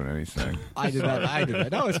not doing anything. I did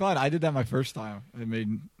that. No, it's fun. I did that my first time. It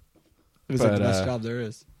was like But, the best job there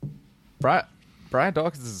is. Brian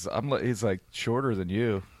Dawkins he's like shorter than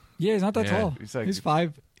you, Yeah, he's not that Yeah. tall. He's like- He's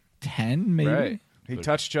 5'10", maybe. right? He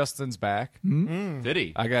touched Justin's back. Did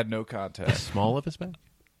he? I got no contest. Small of his back?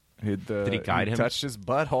 Did he guide him? Touched his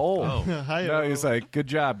butthole. Oh. No, he was like, "Good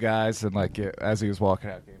job, guys," and like as he was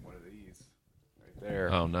walking out, gave him one of these right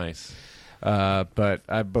there. Oh, nice. But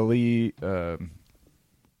I believe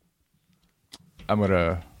I'm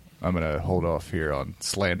gonna hold off here on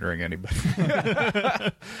slandering anybody.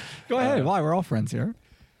 Go ahead. Why? We're all friends here.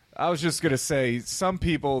 I was just gonna say some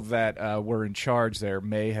people that were in charge there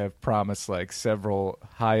may have promised like several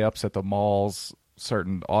high ups at the malls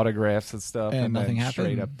certain autographs and stuff, And and nothing then happened?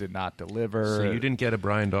 straight up did not deliver. So you didn't get a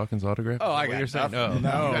Brian Dawkins autograph? Oh, I Is that what got you're saying? nothing.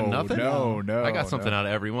 No, you got No, nothing. no, I got something no. out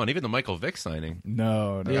of every one, even the Michael Vick signing.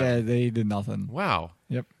 No. Yeah, they did nothing. Wow,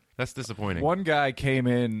 Yep. that's disappointing. One guy came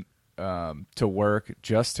in to work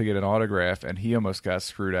just to get an autograph, and he almost got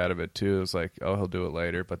screwed out of it too. It was like, oh, he'll do it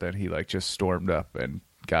later, but then he like just stormed up and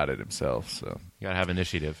got it himself. So You gotta have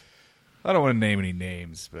initiative. I don't want to name any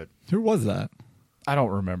names, but Who was that? I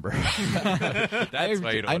don't remember. That's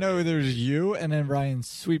why you don't I know there's you and then Ryan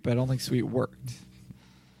Sweet, but I don't think Sweet worked.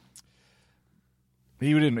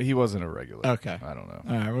 He didn't. He wasn't a regular. Okay. I don't know.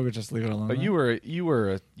 All right, we'll just leave it alone. But then. you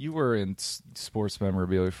were in sports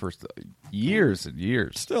memorabilia for years and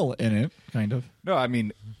years. still in it, kind of. No, I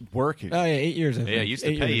mean working. Oh yeah, 8 years. I think. Yeah, I used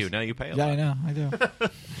to 8 pay years. you. Now you pay a Yeah, lot. I know. I do.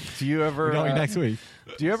 Do you ever? We're going next week.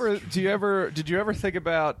 Did you ever think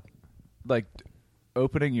about like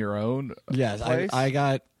opening your own? Yes, place? I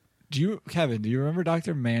got. Kevin? Do you remember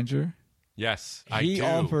Dr. Manger? Yes, I He do.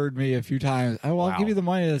 offered me a few times. Oh, well, I'll Wow. give you the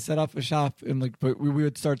money to set up a shop, and like, but we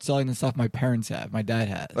would start selling the stuff my parents have, my dad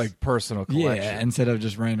has, Like personal collection. yeah, instead of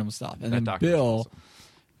just random stuff. And then doctor's Bill, awesome.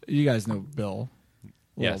 you guys know Bill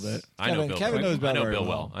a Yes, little bit. I know Bill. Kevin knows Bill I know very Bill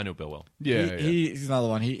well. I know Bill well. Yeah, He's another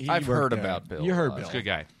one. I've worked heard there. about Bill. You heard Uh, Bill. Good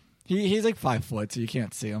guy. He's like 5 foot, so you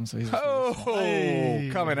can't see him. So he's Oh, Hey.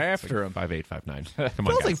 coming after him. 5'8", 5'9". Come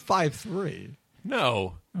on, Bill's guys. like 5'3".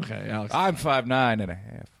 No. Okay, Alex. I'm 5'9" and a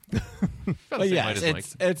half. But yeah,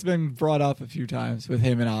 it's been brought up a few times with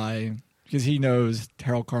him and I because he knows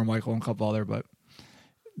Harold Carmichael and a couple other, but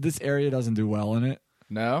this area doesn't do well in it.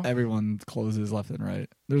 No? Everyone closes left and right.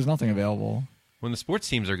 There's nothing available, When the sports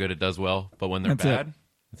teams are good, it does well, but when they're That's it. bad,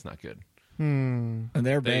 it's not good. Hmm. and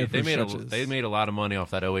they're They, bad for made stretches. they made a lot of money off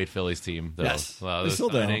that 08 Phillies team. Though. Yes. Wow, They those still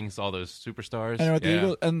do. signings, all those superstars. And, with the Yeah.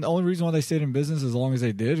 Eagles, and the only reason why they stayed in business as long as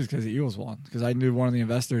they did is because the Eagles won. Because I knew one of the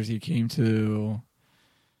investors. He came to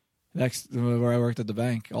next where I worked at the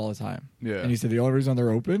bank all the time. Yeah. And he said the only reason they're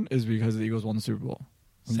open is because the Eagles won the Super Bowl.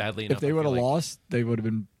 Sadly enough, If they I would have feel like- lost, they would have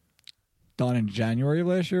been done in January of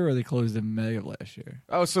last year, or they closed in May of last year.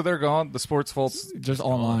 Oh, so they're gone? The sports vaults? Just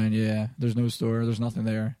online, yeah. There's no store. There's nothing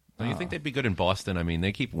there. Don't you think they'd be good in Boston? I mean,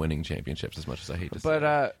 they keep winning championships as much as I hate to say.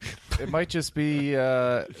 But it might just be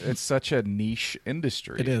it's such a niche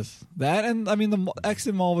industry. It is that, and I mean the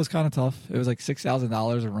Exit Mall was kind of tough. It was like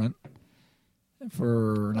 $6,000 a rent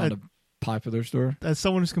for not a popular store. As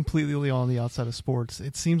someone who's completely on the outside of sports,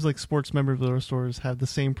 it seems like sports memorabilia stores have the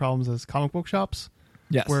same problems as comic book shops,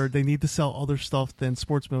 Yes, where they need to sell other stuff than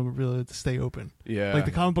sports memorabilia to stay open. Yeah. Like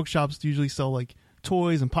the comic book shops usually sell like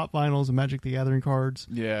toys and pop vinyls and Magic the Gathering cards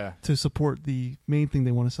Yeah. to support the main thing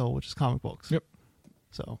they want to sell, which is comic books. Yep.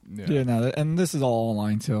 So, yeah, no, and this is all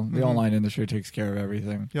online too. The online industry takes care of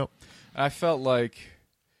everything. yep. I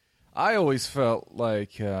always felt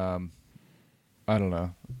like I don't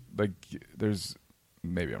know, like there's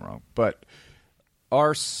maybe I'm wrong, but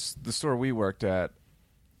the store we worked at,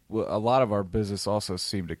 well, a lot of our business also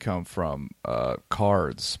seemed to come from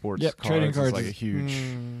cards, sports Yep, cards. trading is cards like is- a huge.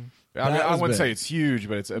 Mm. I mean, That I was wouldn't big. say it's huge,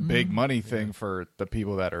 but it's a big money thing for the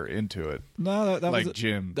people that are into it, No, that like was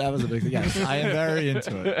Jim. that was a big thing. Yes, I am very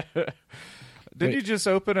into it. Did Wait. you just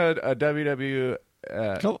open a WWE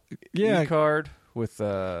card with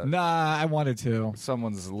Nah, I wanted to.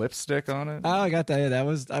 someone's lipstick on it? Oh, I got that. That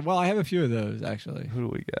was well. I have a few of those actually. Who do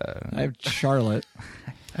we got? I have Charlotte.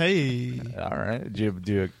 Hey. All right.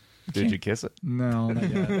 Did you kiss it? No, not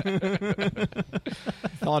yet.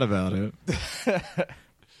 Thought about it,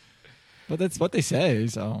 but that's what they say.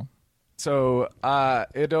 So So,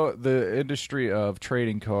 the industry of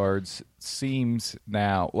trading cards seems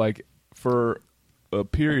now like for a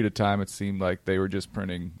period of time, it seemed like they were just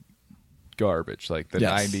printing garbage, like the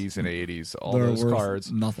Yes. 90s and 80s. All they're those worth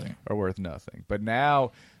cards nothing. are worth nothing. But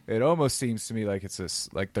now it almost seems to me like it's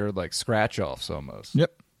like they're like scratch offs almost.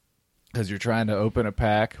 Yep. Because you're trying to open a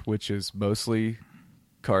pack, which is mostly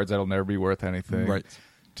cards that'll never be worth anything, Right.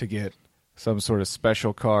 to get some sort of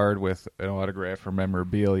special card with an autograph or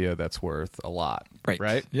memorabilia that's worth a lot,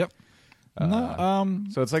 right? Yep. No,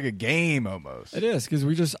 So it's like a game almost. it is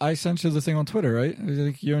because I sent you the thing on Twitter, right? I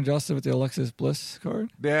think you and Justin with the Alexis Bliss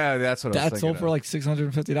card. Yeah, that's what I was That thinking sold for of. like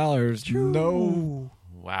 $650. No,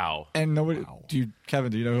 Wow. and nobody.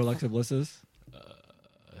 Kevin? Do you know who Alexa Bliss is?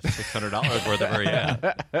 $600 worth of her,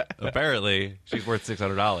 yeah. Apparently, she's worth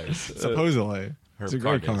 $600. Supposedly, her it's a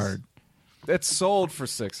great card is. card. It's sold for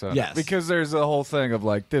 $600. Yes. because there's a whole thing of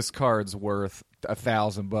like this card's worth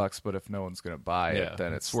 $1,000, but if no one's going to buy Yeah, it,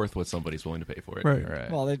 then it's it's worth what somebody's willing to pay for it. Right. right.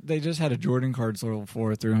 Well, they just had a Jordan card sold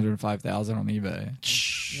for $305,000 on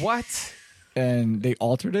eBay, What? and they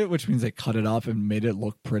altered it, which means they cut it up and made it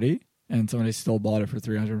look pretty. And somebody still bought it for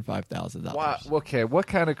 $305,000. Wow. Okay, what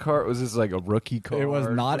kind of card was this? Like a rookie card? It was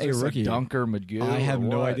not a this rookie. Dunker McGill. I have or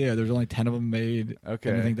no what? idea. There's only 10 of them made. Okay.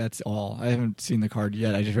 And I think that's all. I haven't seen the card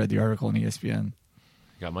yet. I just read the article on ESPN.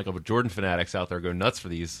 Got Michael Jordan fanatics out there go nuts for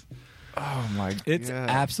these. Oh my! It's God.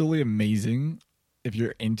 absolutely amazing if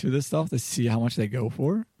you're into this stuff to see how much they go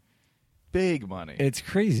for. big money. It's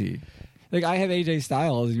crazy. Like I have AJ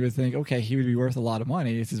Styles. You would think, okay, he would be worth a lot of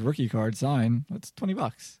money. It's his rookie card sign. That's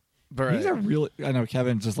 $20. Right. He's a really. I know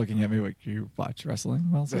Kevin's just looking at me like you watch wrestling.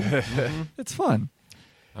 Well, so it's fun.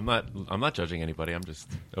 I'm not judging anybody. I'm just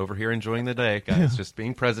over here enjoying the day, guys. Just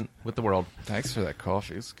being present with the world. Thanks for that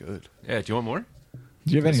coffee. It's good. Yeah. Do you want more?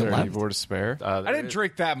 Do you have Is any there any left? more to spare? There I didn't is.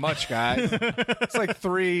 drink that much, guys. It's like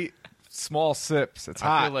 3 small sips. It's I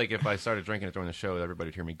hot. feel like if I started drinking it during the show,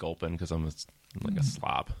 everybody'd hear me gulping because I'm like a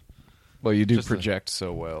slob. well, you do just a- project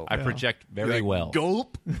so well. I project very Like, well.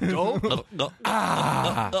 Gulp. Gulp.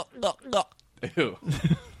 Ew.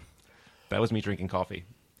 That was me drinking coffee.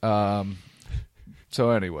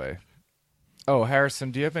 So anyway,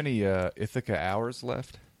 Harrison, do you have any Ithaca hours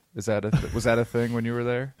left? Was that a thing when you were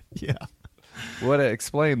there? Yeah.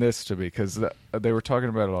 Explain this to me, because they were talking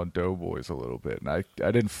about it on Doughboys a little bit, and I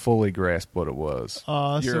didn't fully grasp what it was.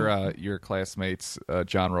 Your classmates,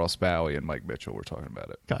 John Ross Bowie and Mike Mitchell, were talking about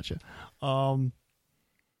it. Gotcha.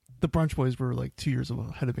 The Brunch Boys were like 2 years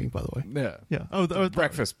ahead of me, by the way. Yeah. Yeah. Oh,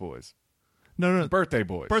 Breakfast Boys. No. The Birthday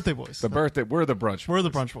Boys. Birthday Boys. We're the Brunch Boys. We're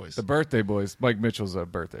the Brunch Boys. The Birthday Boys. Mike Mitchell's a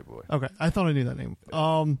birthday boy. Okay. I thought I knew that name.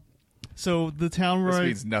 So the town where This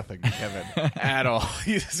means nothing to Kevin at all.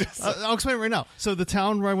 He's just I'll explain it right now. So the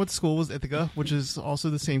town where I went to school was Ithaca, which is also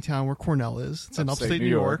the same town where Cornell is. It's in upstate New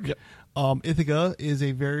York. Yep. Ithaca is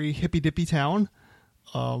a very hippy-dippy town,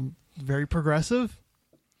 very progressive,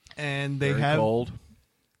 and they very have cold.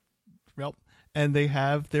 Yep, and they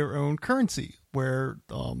have their own currency where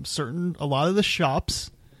a lot of the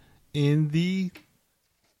shops in the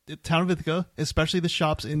town of Ithaca, especially the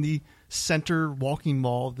shops in the center walking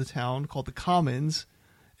mall of the town called the Commons,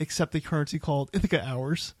 accept a currency called Ithaca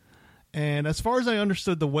Hours. And as far as I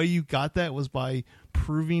understood, the way you got that was by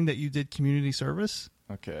proving that you did community service.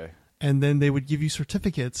 Okay. And then they would give you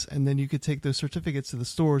certificates, and then you could take those certificates to the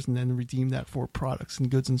stores and then redeem that for products and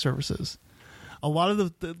goods and services. A lot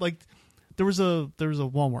of there was a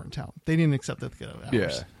Walmart in town. They didn't accept Ithaca Hours.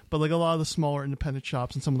 Yeah. But like a lot of the smaller independent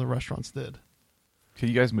shops and some of the restaurants did. Can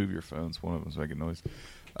you guys move your phones? One of them's making noise.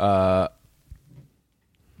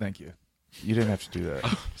 Thank you. You didn't have to do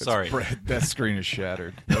that. Sorry. That screen is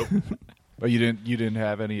shattered. Nope. Oh, you didn't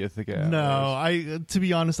have any Ithaca Hours? No, to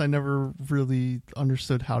be honest, I never really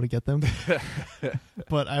understood how to get them.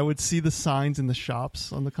 But I would see the signs in the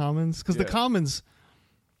shops on the Commons, because the Commons,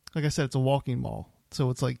 like I said, it's a walking mall, so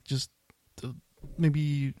it's like just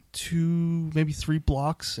maybe 3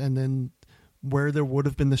 blocks, and then where there would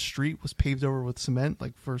have been the street was paved over with cement,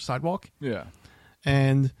 like for a sidewalk. Yeah.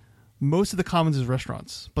 And most of the Commons is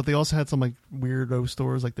restaurants, but they also had some like weirdo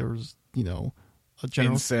stores. Like there was, a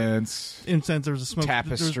general incense. There was a smoke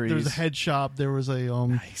tapestries. There was a head shop. There was a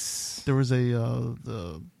nice. There was a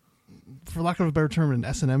for lack of a better term, an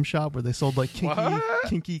S&M shop where they sold like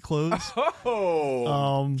kinky clothes.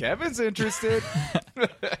 Oh, Kevin's interested.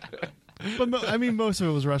 But most of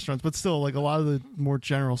it was restaurants. But still, like a lot of the more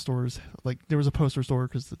general stores, like there was a poster store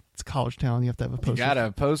because it's a college town. You have to have a poster. You gotta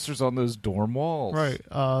have posters on those dorm walls, right?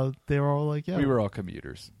 They were all like, yeah, we were all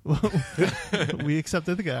commuters. We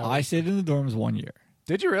accepted the guy. I stayed in the dorms 1 year.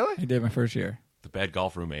 Did you really? I did my first year. The bad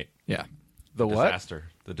golf roommate. Yeah. The what? Disaster.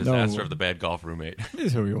 The disaster of the bad golf roommate.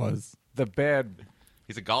 Here's who he was. The bad.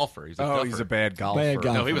 He's a golfer. He's a Oh, duffer. he's a bad golfer. Bad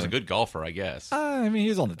golfer. No, he was a good golfer, I guess. I mean, he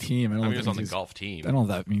was on the team. he was on the golf team. I don't know if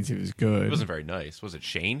that means he was good. It wasn't very nice. Was it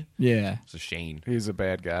Shane? Yeah. It was a Shane. He's a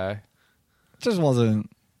bad guy. Just wasn't.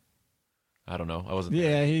 I don't know. I wasn't.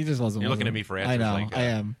 Yeah, he just wasn't. You're looking at me for answers. I know. I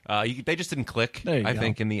am. They just didn't click. There you I go.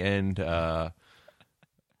 think in the end,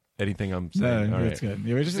 anything I'm saying. No, all it's right.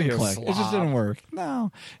 good. It just didn't He was click. It just slob. didn't work.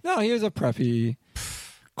 No, he was a preppy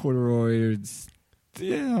corduroys.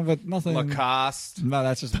 Yeah, but nothing. Lacoste. No,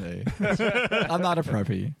 that's just me. I'm not a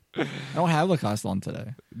preppy. I don't have Lacoste on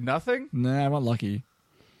today. Nothing. Nah, I went lucky.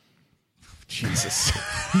 Jesus.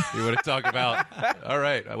 You want to talk about? All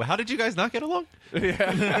right. How did you guys not get along? He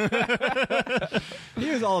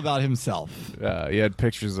was all about himself. He had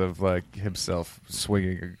pictures of like himself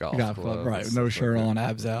swinging a golf club. Right, no shirt on,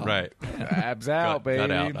 abs out. Right. Abs out, Not baby.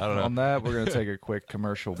 out. I don't know. On that, we're gonna take a quick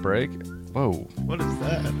commercial break. Whoa, What is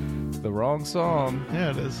that? the wrong song. Yeah,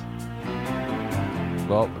 it is.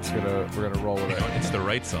 Well, we're gonna roll with it. It's the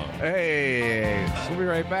right song. Hey, we'll be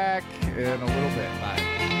right back in a little bit. Bye.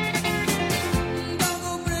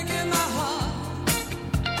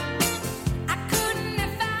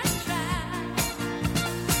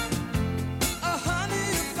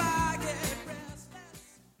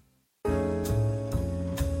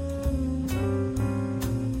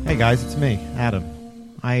 Hey guys, it's me, Adam.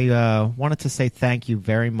 I wanted to say thank you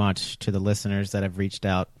very much to the listeners that have reached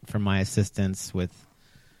out for my assistance with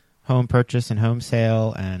home purchase and home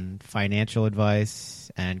sale and financial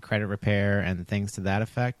advice and credit repair and things to that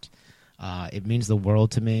effect. It means the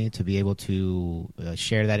world to me to be able to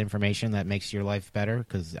share that information that makes your life better,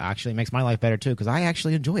 because actually it makes my life better too, because I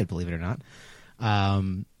actually enjoy it, believe it or not.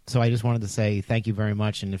 So I just wanted to say thank you very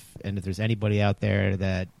much, and if there's anybody out there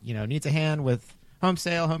that needs a hand with home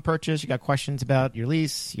sale, home purchase, you got questions about your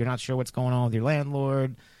lease, you're not sure what's going on with your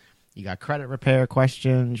landlord, you got credit repair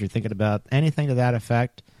questions, you're thinking about anything to that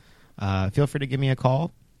effect, feel free to give me a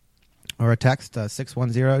call or a text,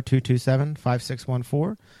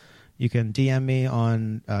 610-227-5614. You can DM me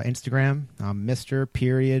on Instagram. I'm Mr.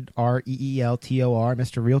 Reeltor,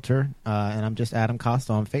 Mr. Realtor, and I'm just Adam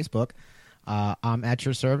Costa on Facebook. I'm at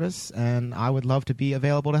your service, and I would love to be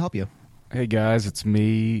available to help you. Hey guys, it's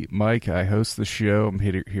me, Mike. I host the show. I'm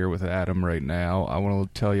here with Adam right now. I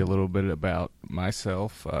want to tell you a little bit about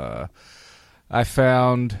myself. I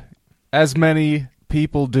found, as many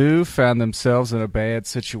people do, found themselves in a bad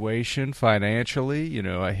situation financially. You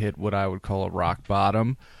know, I hit what I would call a rock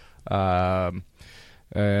bottom.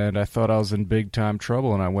 And I thought I was in big time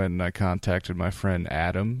trouble, and I went and I contacted my friend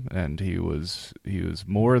Adam, and he was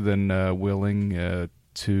more than willing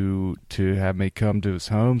to have me come to his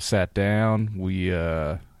home. Sat down, we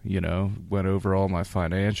went over all my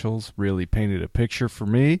financials, really painted a picture for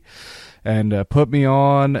me, and put me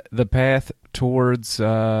on the path towards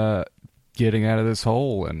getting out of this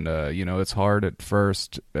hole. And it's hard at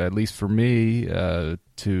first, at least for me,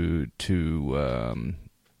 to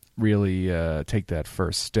really take that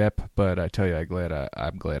first step, but I tell you,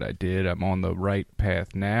 I'm glad I did. I'm on the right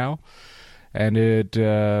path now, and it,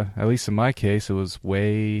 at least in my case, it was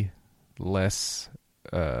way less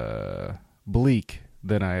bleak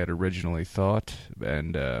than I had originally thought.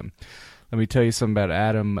 And let me tell you something about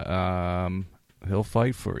Adam. He'll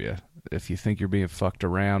fight for you if you think you're being fucked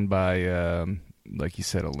around by, like you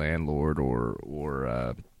said, a landlord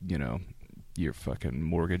or your fucking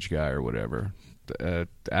mortgage guy or whatever.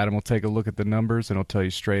 Adam will take a look at the numbers and he'll tell you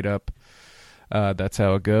straight up that's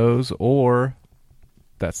how it goes, or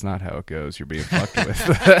that's not how it goes. You're being fucked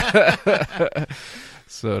with.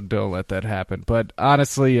 So don't let that happen. But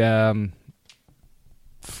honestly,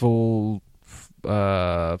 full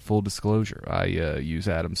disclosure, I use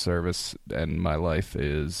Adam's service, and my life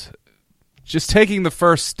is just taking the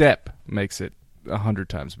first step makes it 100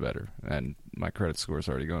 times better. And my credit score is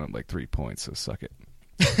already going up like 3 points, so suck it.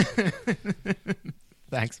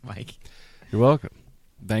 Thanks, Mike. You're welcome.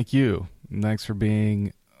 Thank you. And thanks for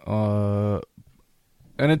being an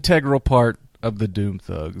integral part of the Doom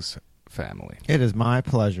Thugs family. It is my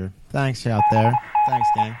pleasure. Thanks out there. Thanks,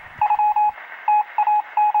 gang.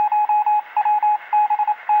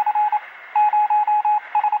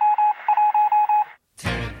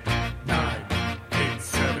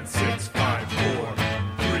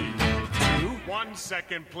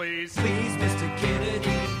 Second, please. Please, Mr. Kennedy.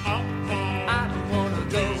 I don't want to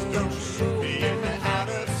go. Don't show me out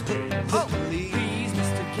of school. Please,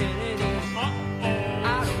 Mr. Kennedy. I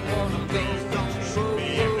don't want to go. Don't show me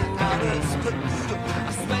out of school.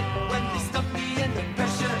 I sweat when they stuff me in the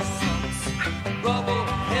pressure suits. Rubble,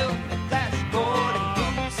 helmet, dashboard, and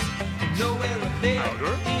boots. Nowhere up there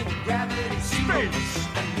in gravity. Space.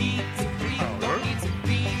 I need to breathe. Don't need to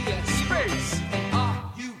be a space. Are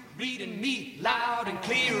you reading me loud and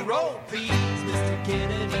clear? Oh, please, Mr.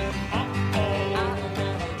 Kennedy. I don't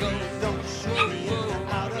wanna go. Don't show me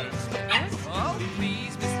out of space. Oh,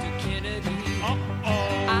 please, Mr. Kennedy. I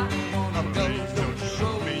don't wanna go. Don't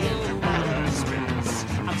show me out of space.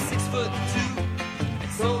 I'm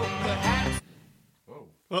 6'2", so perhaps.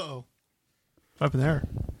 Uh-oh. What happened there?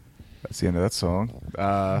 That's the end of that song.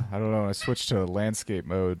 I don't know. When I switched to landscape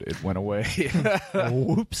mode, it went away.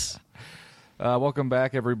 Whoops. Welcome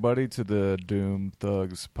back, everybody, to the Doom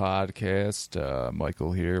Thugs podcast.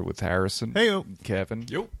 Michael here with Harrison. Hey-o. Kevin.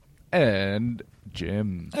 Yo. And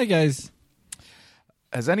Jim. Hey guys.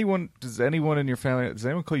 Does anyone in your family, does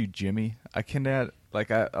anyone call you Jimmy? I cannot,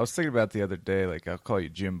 like, I was thinking about it the other day, like, I'll call you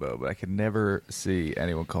Jimbo, but I can never see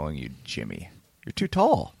anyone calling you Jimmy. You're too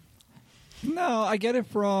tall. No, I get it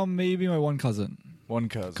from maybe my one cousin. One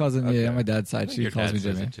cousin. Yeah, Okay. on my dad's side. She Your calls dad me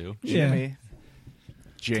says Jimmy. it too. Jimmy.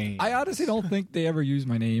 James. I honestly don't think they ever use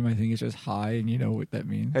my name. I think it's just hi, and you know what that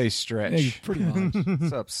means. Hey, Stretch. Hey, pretty much.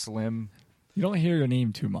 What's up, Slim? You don't hear your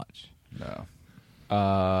name too much. No.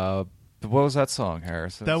 What was that song,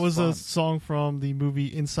 Harrison? That was fun. a song from the movie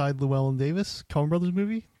Inside Llewellyn Davis, Coen Brothers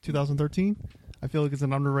movie, 2013. I feel like it's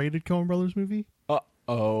an underrated Coen Brothers movie.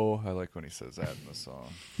 Oh, I like when he says that in the song.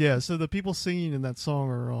 Yeah, so the people singing in that song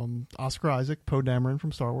are Oscar Isaac, Poe Dameron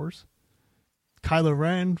from Star Wars, Kylo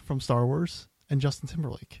Ren from Star Wars, and Justin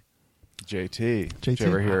Timberlake. JT. Did you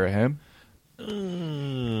ever hear of him?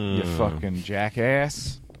 You fucking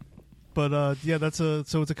jackass. But yeah, it's a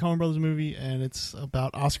Coen Brothers movie, and it's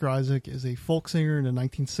about Oscar Isaac as a folk singer in the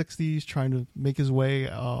 1960s trying to make his way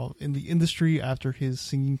in the industry after his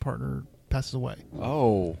singing partner passes away.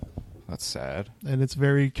 Oh, that's sad. And it's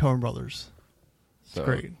very Coen Brothers. It's So,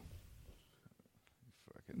 great.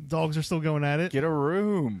 Dogs are still going at it. Get a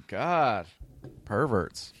room. God.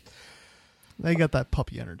 Perverts. They got that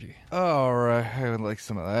puppy energy. All right. I would like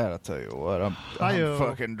some of that. I'll tell you what. I'm Hi-yo.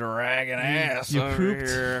 fucking dragging ass You over pooped?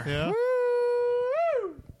 here. Yeah.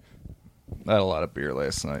 Woo! I had a lot of beer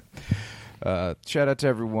last night. Shout out to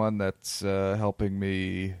everyone that's helping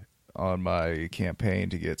me on my campaign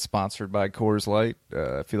to get sponsored by Coors Light.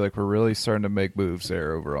 I feel like we're really starting to make moves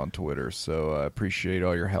there over on Twitter, so I appreciate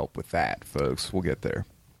all your help with that, folks. We'll get there.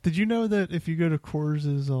 Did you know that if you go to Coors'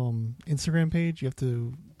 Instagram page, you have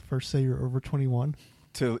to first say you're over 21?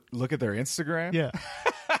 To look at their Instagram? Yeah.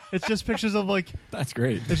 It's just pictures of like That's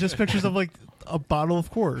great. it's just pictures of like a bottle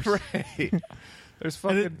of Coors. Right. There's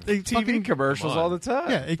fucking it TV fucking- commercials Come on. all the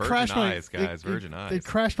time. Yeah, it Virgin crashed eyes, my guys, virgin eyes. It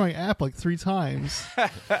crashed my app like 3 times.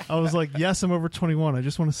 I was like, "Yes, I'm over 21. I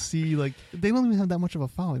just want to see like they don't even have that much of a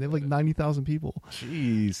following. They have like 90,000 people."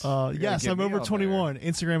 Jeez. You gotta Yes, get I'm me over on 21.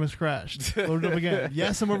 Instagram has crashed. Load it up again.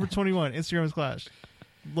 Yes, I'm over 21. Instagram has crashed.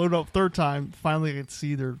 Load up third time. Finally, I could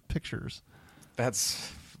see their pictures.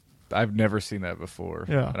 I've never seen that before.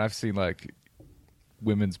 Yeah. And I've seen like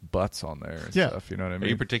women's butts on there and Yeah. stuff. You know what I Are you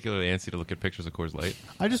mean? particularly antsy to look at pictures of Coors Light?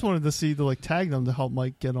 I just wanted to see to like tag them to help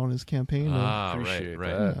Mike get on his campaign. appreciate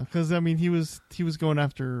right. that. Because I mean, he was going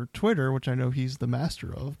after Twitter, which I know he's the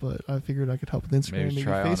master of, but I figured I could help with Instagram, Maybe maybe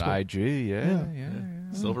try Facebook. on IG. Yeah.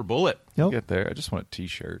 Silver bullet. Yep. Get there. I just want a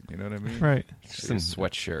T-shirt. You know what I mean? Right. Just a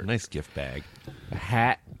sweatshirt, Nice gift bag. a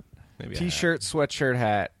hat, Maybe a T-shirt, sweatshirt,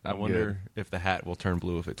 hat. hat. I wonder if the hat will turn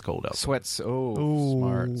blue if it's cold out. Sweats. Oh, Ooh.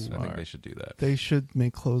 smart. I I Smart. think they should do that. They should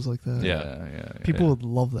make clothes like that. Yeah. Yeah. People would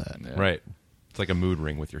love that. Yeah. Right. It's like a mood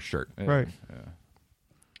ring with your shirt. Yeah, Right. yeah.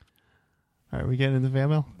 All right, we getting into fan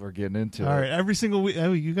mail? We're getting into All it. right, every single week.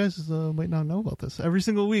 Oh, you guys might not know about this. Every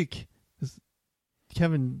single week,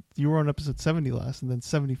 Kevin, you were on episode 70 last, and then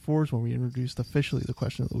 74 is when we introduced officially the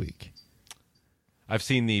question of the week. I've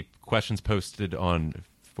seen the questions posted on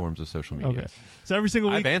forms of social media. Okay, so every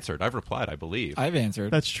single I've week. answered. I've replied, I believe. I've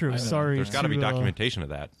answered. That's true. I know. Sorry, There's got to be to, documentation of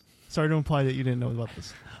that. Sorry to imply that you didn't know about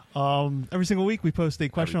this. Every single week, we post a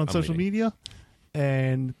question on I'm social reading. media,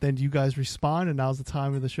 and then you guys respond. And now's the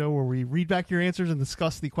time of the show where we read back your answers and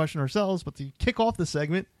discuss the question ourselves. But to kick off the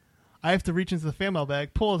segment, I have to reach into the fan mail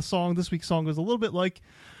bag, pull out a song. This week's song goes a little bit like,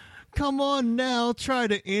 "Come on now, try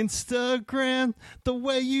to Instagram the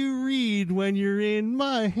way you read when you're in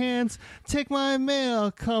my hands. Take my mail,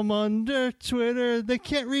 come under Twitter. They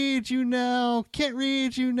can't read you now, can't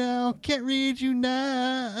read you now, can't read you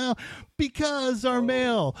now. Because our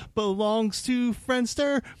mail belongs to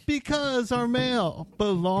Friendster. Because our mail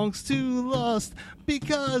belongs to Lust.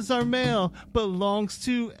 Because our mail belongs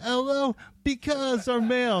to Ello. Because our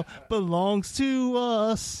mail belongs to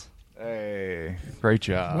us." Hey, great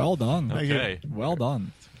job. Well done. Okay. Well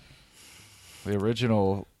done. The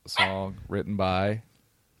original song written by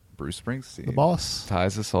Bruce Springsteen. The boss.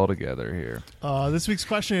 Ties us all together here. This week's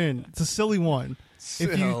question, it's a silly one.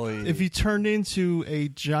 Silly. If you turned into a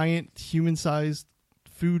giant human-sized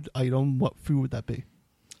food item, what food would that be?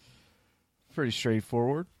 Pretty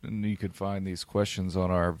straightforward, and you could find these questions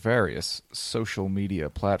on our various social media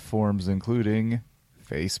platforms, including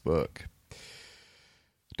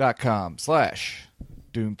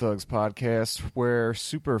Facebook.com/Doom Thugs Podcast, where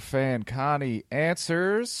superfan Connie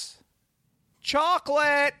answers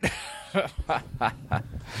chocolate.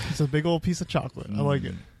 It's a big old piece of chocolate. I like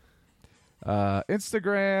it.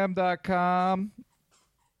 Instagram.com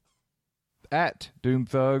 @Doom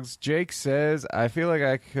Thugs. Jake says, "I feel like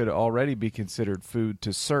I could already be considered food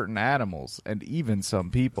to certain animals and even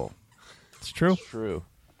some people." It's true. True.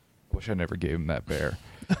 Wish I never gave him that bear.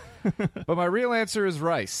 But my real answer is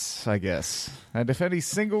rice, I guess. And if any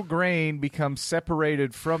single grain becomes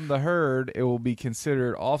separated from the herd, it will be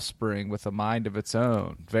considered offspring with a mind of its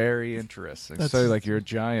own. Very interesting. So, like, you're a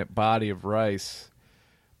giant body of rice,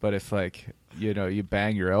 but if, like, you know, you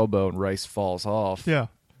bang your elbow and rice falls off, Yeah.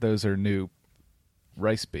 those are new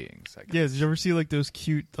rice beings, I guess. Yeah, did you ever see like those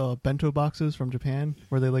cute bento boxes from Japan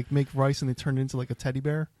where they like make rice and they turn it into like a teddy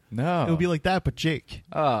bear? No. It would be like that, but Jake.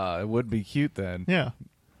 it would be cute then. Yeah.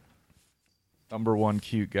 Number one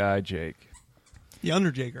cute guy, Jake. The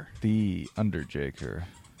Underjaker. The Underjaker.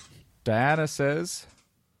 Diana says,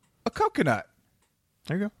 a coconut.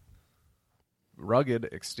 There you go. Rugged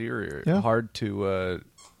exterior. Yeah. Hard to,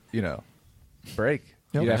 break.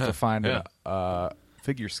 Yep. You'd have to find Yeah. a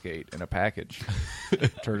figure skate in a package.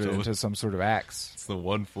 Turn it into some sort of axe. It's the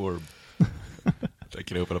one form I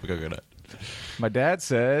can open up a coconut. My dad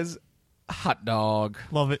says, hot dog.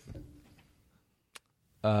 Love it.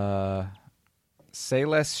 Say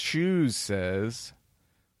Less Shoes says,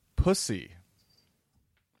 pussy.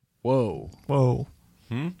 Whoa. Whoa.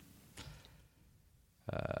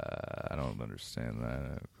 I don't understand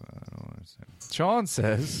that. I don't understand. Sean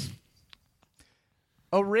says,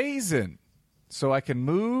 a raisin, so I can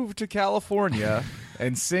move to California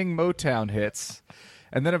and sing Motown hits,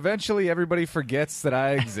 and then eventually everybody forgets that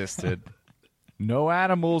I existed. No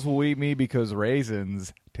animals will eat me because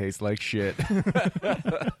raisins taste like shit.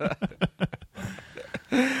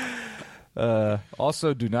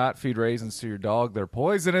 Also, do not feed raisins to your dog. They're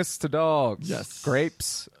poisonous to dogs. Yes.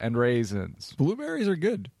 Grapes and raisins. Blueberries are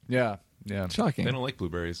good. Yeah. Yeah. Shocking. They don't like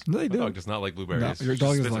blueberries. No, they My do. dog does not like blueberries. No, your She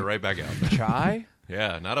dog is spits like- it right back out. Chai?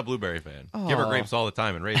 Yeah, not a blueberry fan. Give her grapes all the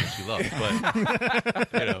time and raisins she loves,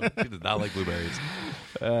 but she does not like blueberries.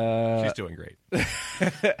 She's doing great.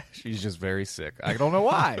 She's just very sick. I don't know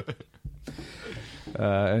why.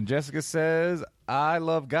 And Jessica says, I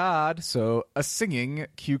love God, so a singing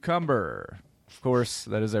cucumber. Of course,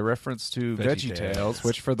 that is a reference to VeggieTales, VeggieTales.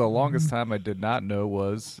 which for the longest time I did not know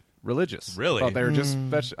was religious. Really? Thought they were just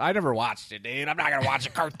I never watched it, dude. I'm not going to watch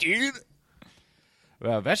a cartoon.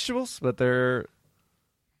 Vegetables, but they're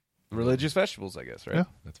religious vegetables, I guess, right? Yeah.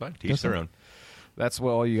 That's fine. Teach their own. That's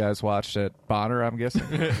what all you guys watched at Bonner, I'm guessing.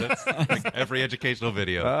 That's like every educational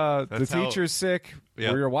video. The That's how- teacher's sick.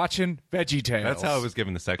 Yep. We're watching VeggieTales. That's how I was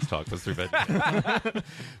given the sex talk. Was through vegetables.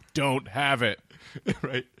 Don't have it.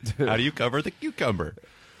 Right? How do you cover the cucumber?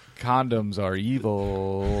 Condoms are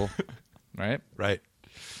evil. Right? Right.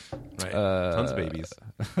 Tons of babies.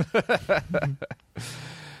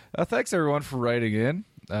 Thanks, everyone, for writing in.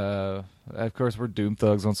 Of course, we're Doom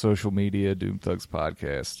Thugs on social media, Doom Thugs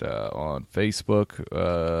Podcast on Facebook.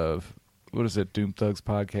 What is it?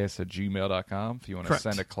 doomthugspodcast@gmail.com if you want to Correct.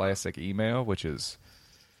 send a classic email, which is...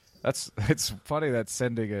 It's funny that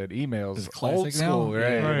sending an email is It's classic old school, now? right?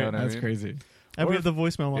 Yeah, You know right. what I That's mean? crazy. And Or we if- have the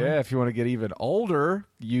voicemail line. Yeah, if you want to get even older,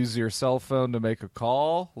 use your cell phone to make a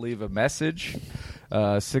call, leave a message.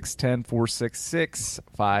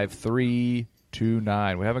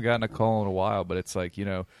 610-466-5329. We haven't gotten a call in a while, but it's like,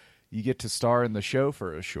 you get to star in the show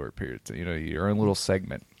for a short period. Your own little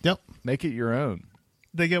segment. Yep. Make it your own.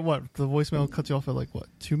 They get what? The voicemail cuts you off at like what?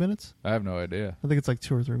 2 minutes? I have no idea. I think it's like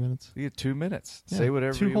 2 or 3 minutes. You get 2 minutes. Yeah, Say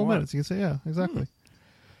whatever 2 you whole want. minutes. You can say, yeah, exactly.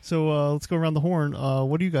 So let's go around the horn.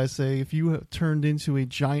 What do you guys say? If you turned into a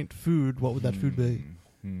giant food, what would that food be?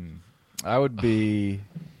 I would be...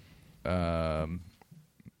 I'd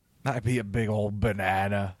be a big old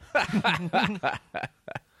banana. Thought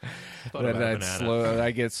about a banana.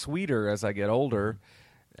 I get sweeter as I get older,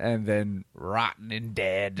 and then rotten and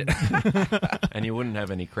dead. And you wouldn't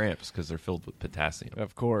have any cramps because they're filled with potassium.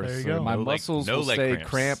 Of course, There you go. my No leg- muscles no will leg stay cramps.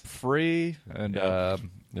 cramp free, and Yeah.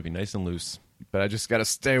 They'd be nice and loose. but I just got to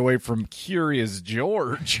stay away from Curious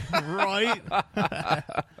George. Right?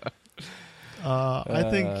 I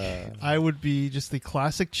think I would be just the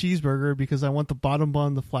classic cheeseburger because I want the bottom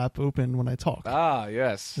bun to flap open when I talk. Ah,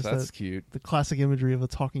 yes, Just that's that- cute. The classic imagery of a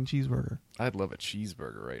talking cheeseburger. I'd love a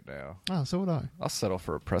cheeseburger right now. Ah, so would I. I'll settle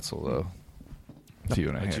for a pretzel though. Few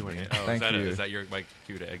and a half. Thank you. Is that your like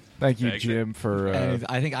cute egg? Thank you, exit? Jim, for. And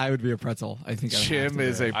I think I would be a pretzel. I think I would have Jim to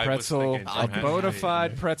is be a I was pretzel, thinking a Jim has bona to be.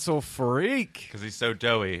 fide pretzel freak. Because he's so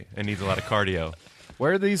doughy and needs a lot of cardio.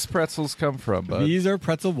 Where do these pretzels come from, bud? These are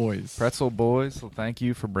pretzel boys. Pretzel boys. Well, thank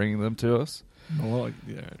you for bringing them to us. Well,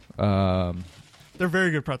 yeah. They're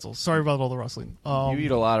very good pretzels. Sorry about all the rustling. You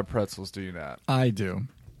eat a lot of pretzels, do you not? I do.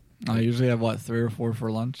 I usually have, 3 or 4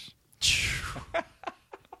 for lunch?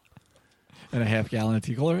 And a half gallon of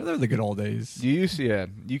tea cooler. They're the good old days. You used to, yeah.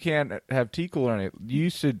 You can't have tea cooler on it. You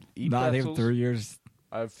used to eat No, I pretzels. think 3 years.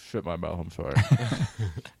 I've shit my mouth. I'm sorry.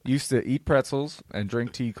 Used to eat pretzels and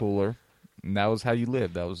drink tea cooler, and that was how you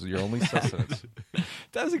lived. That was your only sustenance.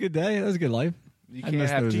 That was a good day. That was a good life. You I can't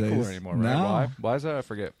miss have those tea cooler days. anymore, right? No. Why? Why is that? I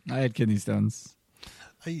forget. I had kidney stones.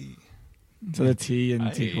 Aye. So the tea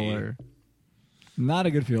and tea Aye. cooler. Not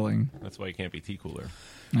a good feeling. That's why you can't be tea cooler.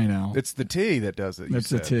 I know. It's the tea that does it. you It's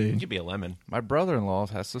the said. tea. You could be a lemon. My brother-in-law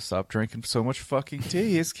has to stop drinking so much fucking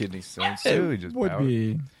tea. His kidney stones too. He It just would powdered.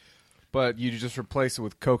 be But you just replace it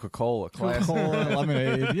with Coca-Cola. Classic. Coca-Cola,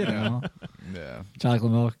 lemonade, Yeah.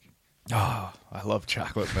 chocolate milk. Oh, I love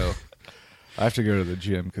chocolate milk. I have to go to the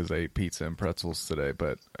gym because I ate pizza and pretzels today.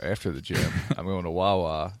 But after the gym, I'm going to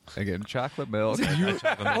Wawa and getting chocolate milk.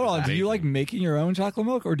 Hold on, do you like making your own chocolate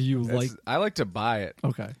milk, or do you like? I like to buy it.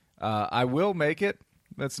 Okay, I will make it.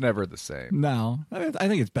 That's never the same. no, I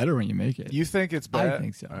think it's better when you make it. You think it's bad? I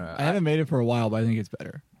think so. I haven't made it for a while, but I think it's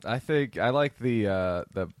better. I think I like the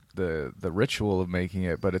ritual of making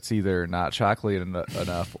it, but it's either not chocolatey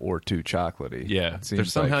enough or too chocolatey. Yeah. It seems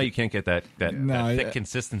There's somehow like- you can't get that No, thick yeah.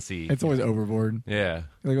 consistency. It's always overboard. Yeah.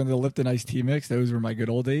 Like when the Lipton iced tea mix, those were my good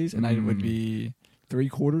old days, and I would be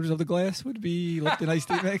 3/4 of the glass would be Lipton iced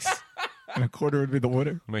tea mix, and 1/4 would be the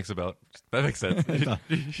water. That makes sense.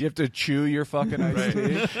 You have to chew your fucking iced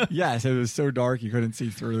tea. Yes, it was so dark you couldn't see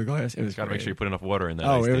through the glass. It was Got to make great. sure you put enough water in that.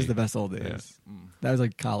 Oh, iced it was tea. the best old days. That was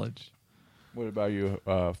like college. What about you?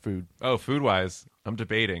 Food? Oh, food wise, I'm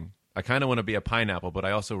debating I kind of want to be a pineapple, but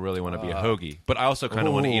I also really want to be a hoagie. But I also kind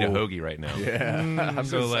of want to eat a hoagie right now. Yeah. I'm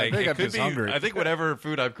So just, like, I think it I'm could just be. hungry. I think whatever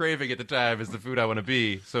food I'm craving at the time is the food I want to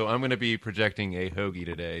be. So I'm going to be projecting a hoagie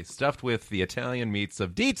today, stuffed with the Italian meats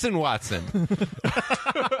of Dietz and Watson,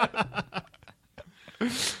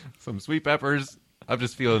 some sweet peppers. I'm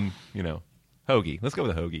just feeling, hoagie. Let's go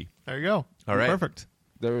with a hoagie. There you go. All right. Perfect.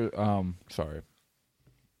 There, sorry.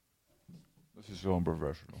 This is so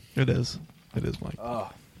unprofessional. It is. It is, Mike.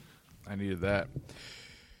 I needed that.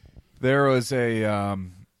 There was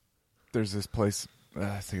there's this place,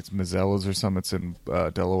 I think it's Mazzella's or something. It's in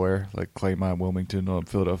Delaware, like Claymont, Wilmington, on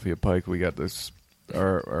Philadelphia Pike. We got this,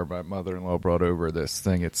 or my mother-in-law brought over this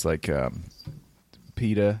thing. It's like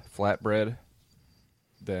pita flatbread.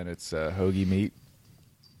 Then it's hoagie meat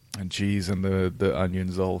and cheese and the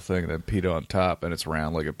onions, the whole thing. And then pita on top, and it's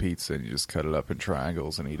round like a pizza, and you just cut it up in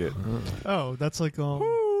triangles and eat it. Oh, that's like fuck.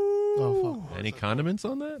 Any condiments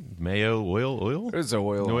on that? Mayo, oil? There's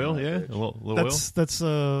oil. on that Yeah. bitch. A little oil. That's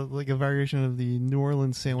like a variation of the New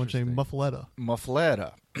Orleans sandwich named muffaletta.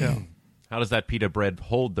 Muffaletta. Yeah. How does that pita bread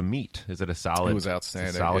hold the meat? Is it a solid? It was it's a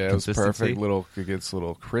outstanding. solid Yeah, it was consistency? perfect. It gets a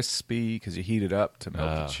little crispy because you heat it up to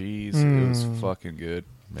melt the cheese. Mm. It was fucking good.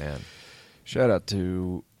 Man. Shout out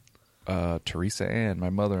to Teresa Ann, my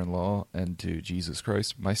mother-in-law, and to Jesus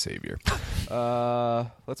Christ, my savior.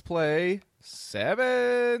 Let's play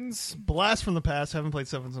Sevens. Blast from the past. Haven't played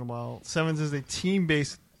Sevens in a while. Sevens is a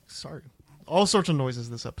team-based. Sorry, all sorts of noises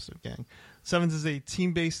this episode, gang. Sevens is a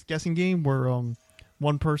team-based guessing game where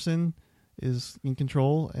one person is in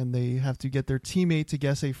control and they have to get their teammate to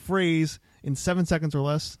guess a phrase in 7 seconds or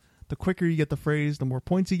less. The quicker you get the phrase, the more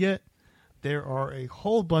points you get. There are a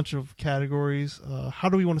whole bunch of categories. How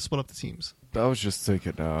do we want to split up the teams? I was just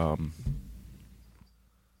thinking, I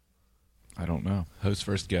don't know. Host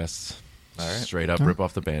first guess. All right. Straight up, rip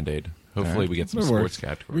off the Band-Aid. Hopefully right. we get some That sports works.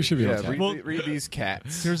 categories. We should be able Yeah, to. read, Well- read these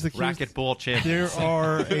cats. Here's the Racquetball champions. There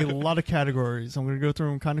are a lot of categories. I'm going to go through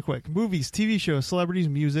them kind of quick. Movies, TV shows, celebrities,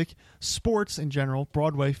 music, sports in general,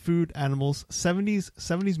 Broadway, food, animals,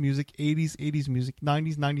 70s music, 80s music,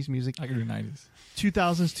 90s music, I can do 90s.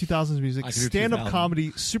 2000s music, I could do stand-up 2000.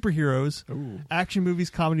 comedy, superheroes, Ooh. action movies,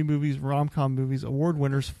 comedy movies, rom-com movies, award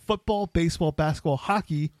winners, football, baseball, basketball,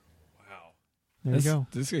 hockey. Wow. There you go.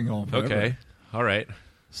 This can go on forever. Okay. All right.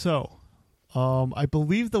 So, I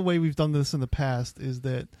believe the way we've done this in the past is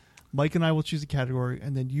that Mike and I will choose a category,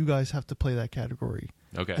 and then you guys have to play that category.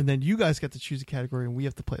 Okay. And then you guys get to choose a category, and we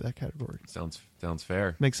have to play that category. Sounds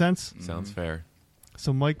fair. Make sense? Sounds fair.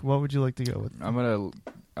 So, Mike, what would you like to go with?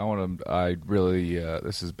 I really,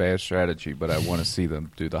 this is bad strategy, but I want to see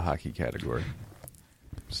them do the hockey category.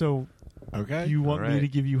 So, Okay. you want all me right. to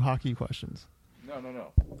give you hockey questions?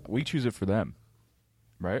 No. We choose it for them,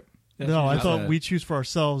 right? Yeah, No, I you thought said- we choose for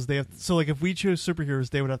ourselves. They have so like if we chose superheroes,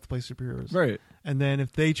 they would have to play superheroes, Right. And then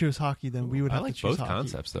if they chose hockey, then we would I have like to choose both hockey.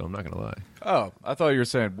 concepts, though. I'm not going to lie. Oh, I thought you were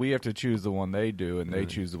saying we have to choose the one they do, and they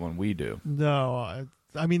choose the one we do. No,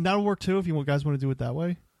 I mean that'll work too if you guys want to do it that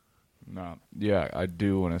way. No, yeah, I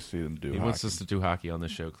do want to see them do. He hockey. wants us to do hockey on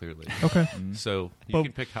this show, clearly. Okay, So you But-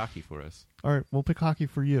 can pick hockey for us. all right, we'll pick hockey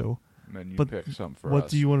for you. And then you but pick something for what us.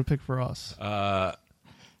 do you want to pick for us?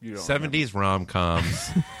 You don't 70s rom-coms,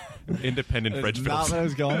 independent That's French not films. what I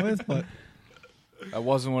was going with, but remember. That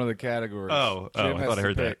wasn't one of the categories. Oh, Jim I has thought I to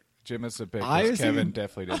heard that. pick. Jim has to pick. I 'cause was Kevin thinking-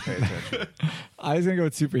 definitely didn't pay attention. I was going to go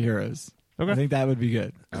with superheroes. Okay. I think that would be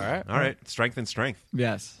good. All right, All right. Strength and strength.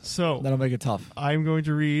 Yes. So That'll make it tough. I'm going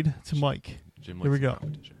to read to Mike. Jim Here we likes the go.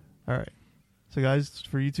 competition. All right. So, guys,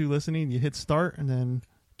 for you two listening, you hit start and then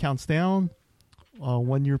counts down.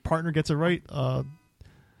 When your partner gets it right,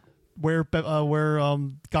 where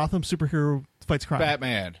Gotham superhero fights crime.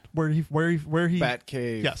 Batman, Where he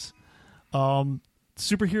Batcave, Yes.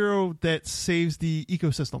 Superhero that saves the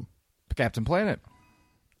ecosystem. Captain Planet.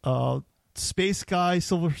 Space guy,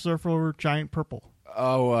 Silver Surfer, Giant Purple.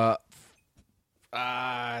 Oh, Out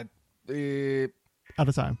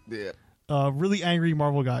of time. the Really angry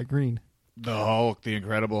Marvel guy, Green. Hulk, the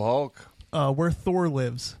Incredible Hulk. Where Thor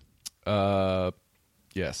lives.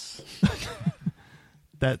 Yes,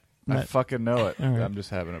 That I fucking know it. All right. I'm just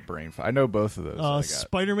having a brain. I know both of those. I got.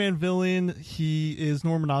 Spider-Man villain. He is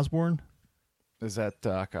Norman Osborn. Is that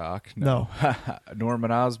Doc Ock? No.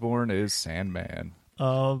 Norman Osborn is Sandman.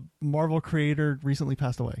 Marvel creator recently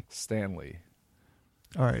passed away. Stanley.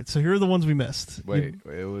 All right, so here are the ones we missed. Wait,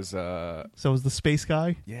 it was So it was the space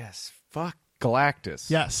guy. yes, fuck Galactus.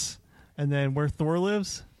 Yes, and then where Thor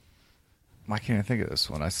lives, Why can't I think of this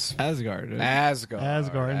one? Asgard. Right? Asgard.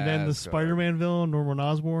 Asgard, and then the Spider-Man villain Norman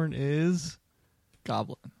Osborn is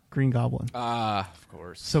Goblin. Green Goblin. Ah, of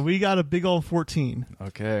course. So we got a big old 14.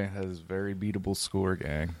 Okay, that is a very beatable score,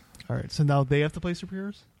 gang. All right. So now they have to play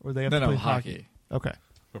superheroes, or they have to play hockey. Okay.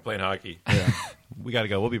 We're playing hockey. We got to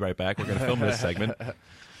go. We'll be right back. We're going to film this segment.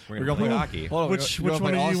 We're going to play hockey. Hold on, Which you wanna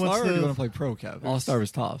one play of you All-Star, wants or do you to- want to play Pro, Kev? All-Star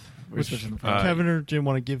was tough. We're switching to Pro. Kevin or Jim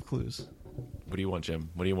want to give clues. What do you want, Jim?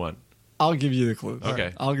 What do you want? I'll give you the clues.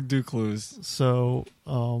 Okay. I'll do clues. So,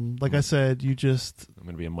 like I said, you just I'm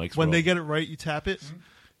going to be in Mike's when world. they get it right, you tap it,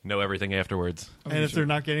 Know everything afterwards. and if they're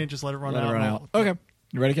not getting it, just let it run Let out. it run out. Okay.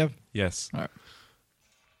 You ready, Kev? Yes. All right.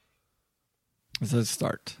 It says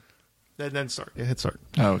start. Then start. Yeah, hit start.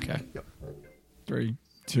 Oh, okay. 3,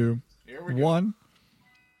 2, 1.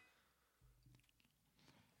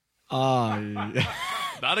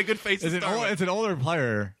 Not a good face to start with. It's an older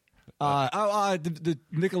player. The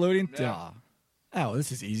Nickelodeon. Oh,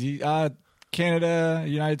 this is easy. Canada,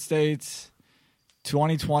 United States,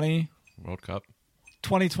 2020. World Cup.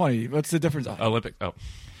 2020. What's the difference? Olympic. Oh.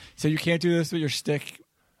 So you can't do this with your stick.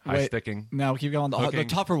 High Wait, sticking. No, keep going. The Hooking.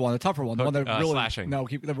 tougher one. The one that really slashing. No,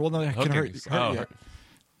 keep the one that can hurt Hooking. you. Oh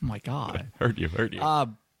my god. Heard you.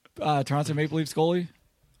 Toronto Maple Leafs goalie,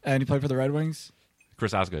 and he played for the Red Wings.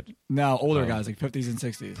 Chris Osgood. No, older guys like 50s and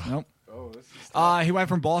 60s. Nope. He went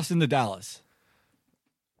from Boston to Dallas.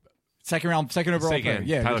 Second overall Seguin. player.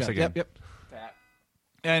 Yeah, Tyler good job. Seguin. Yep.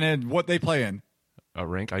 And then what they play in? A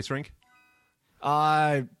rink. Ice rink.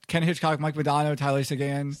 Ken Hitchcock, Mike Modano, Tyler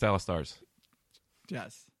Seguin. Stella Stars.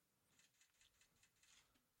 Yes.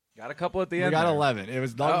 Got a couple at the We end. got there. 11. It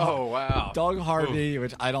was Doug, Oh, wow. Doug Harvey,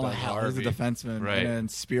 which I don't know Doug how. Harvey. He's a defenseman. Right. And then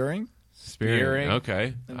Spearing. Spearing.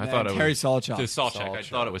 Okay. And I then thought it Terry was Salchuk. Salchuk. I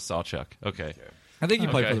thought it was Salchuk. Okay. I think he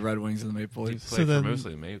played Okay. for the Red Wings and the Maple He Leafs. played then- for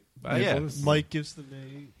mostly Maple. Maple Yeah. Leafs. Mike gives the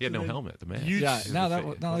name. He had no helmet. The man. You- Yeah, He's no, a that fa-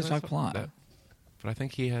 was Jacques That- Plante. But I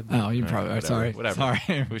think he had. Oh, you All probably are. whatever, Sorry. Whatever.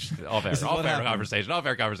 Sorry. We should, all fair. This is All what fair happened. conversation. All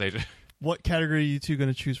fair conversation. What category are you two going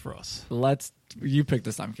to choose for us? You pick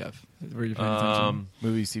this time, Kev. Were you paying attention?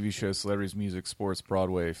 Movies, TV shows, celebrities, music, sports,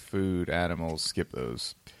 Broadway, food, animals. Skip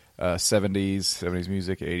those. 70s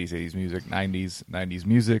music, 80s music, 90s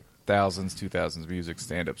music, 2000s music,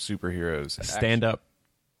 stand-up superheroes. Stand up.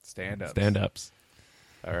 Stand-ups. Stand-ups.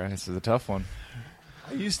 All right, this is a tough one.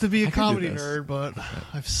 I used to be a can do comedy this. nerd, but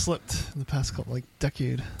I've slipped in the past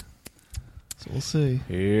decade. So we'll see.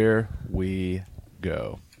 Here we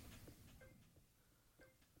go.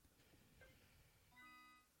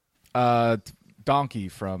 Donkey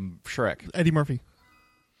from Shrek. Eddie Murphy.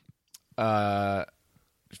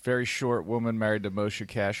 Very short woman married to Moshe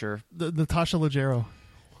Kasher. Natasha Leggero.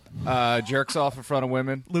 Jerks off in front of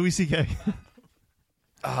women. Louis C.K.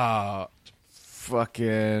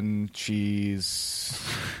 Fucking cheese.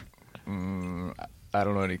 I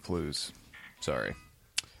don't know any clues. Sorry.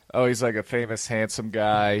 Oh, he's like a famous handsome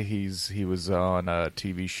guy. He was on a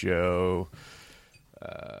TV show.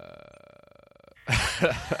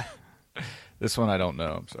 This one I don't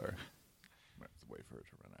know. I'm sorry. I have to wait for it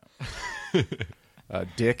to run out.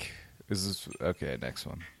 Dick is this? Okay, next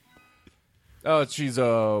one. Oh, she's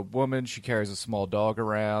a woman. She carries a small dog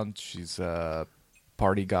around. She's a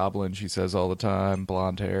party goblin. She says all the time.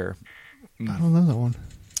 Blonde hair. I don't know that one.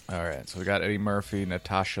 All right, so we got Eddie Murphy,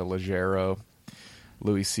 Natasha Leggero,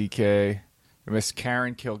 Louis C.K. We missed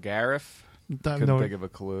Karen Kilgariff. Couldn't No. think of a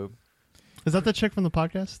clue. Is that the chick from the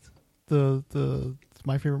podcast? The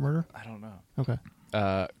My Favorite Murder? I don't know.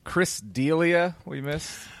 Okay. Chris D'Elia, we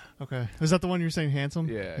missed. Okay. Is that the one you're saying handsome?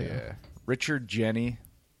 Yeah. Richard Jenny.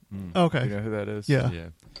 Okay. You know who that is? Yeah.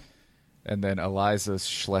 And then Eliza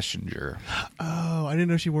Schlesinger. Oh, I didn't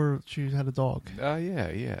know she had a dog. Oh, yeah.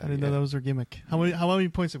 I didn't know that was her gimmick. How many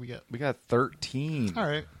points did we get? We got 13. All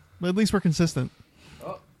right. But at least we're consistent.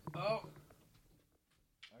 Oh. All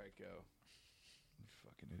right, go.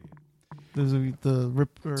 Fucking idiot. There's the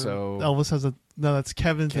rip. Or So- Elvis has a. No, that's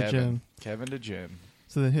Kevin to Jim. Kevin to Jim.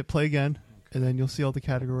 So then hit play again, and then you'll see all the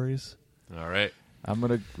categories. All right.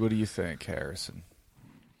 What do you think, Harrison?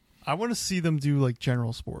 I want to see them do like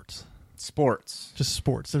general sports. Sports. Just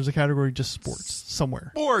sports. There's a category just sports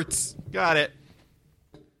somewhere. Sports. Got it.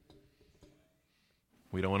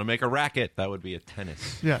 We don't want to make a racket. That would be a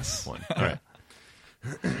tennis Yes. one. All right.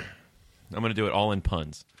 I'm going to do it all in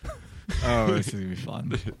puns. Oh, this is going to be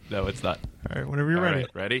fun. No, it's not. All right. Whenever you're All ready. right,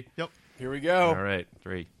 ready? Yep. Here we go. All right.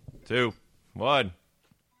 3, 2, 1.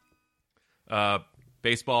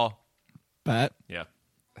 Baseball. Bat. Yeah.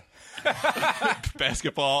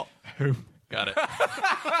 Basketball. Got it.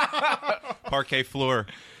 Parquet floor.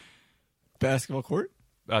 Basketball court.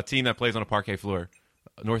 Team that plays on a parquet floor.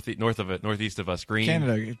 Northeast of us. Green.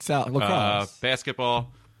 Canada. South. Lacrosse.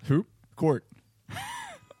 Basketball. Hoop. Court.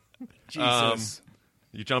 Jesus.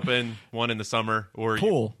 You jump in one in the summer or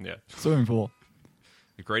Pool. Yeah. Swimming pool.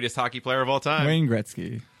 The greatest hockey player of all time. Wayne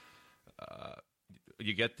Gretzky.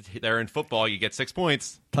 you get there in football, you get 6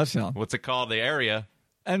 points. Touchdown. What's it called? The area.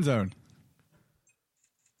 End zone.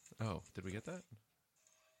 Oh, did we get that?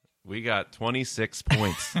 We got 26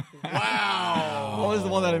 points. What was the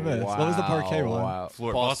one that I missed? What was the parquet one? Wow.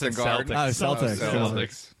 Florida, Boston Boston Garden. Celtics. Celtics.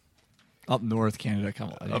 Celtics. Up north, Canada.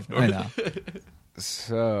 Come on. Up I north. know.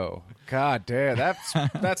 So, god damn,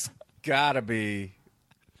 that's gotta be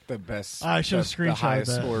the best. I should have the screenshotted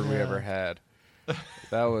highest that. score we Yeah. ever had.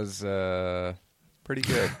 That was pretty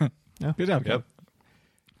good. Good job. Yep.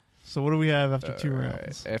 So what do we have after 2 All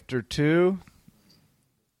rounds? right. After 2.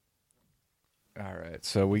 All right,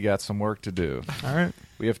 so we got some work to do. All right.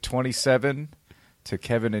 We have 27 to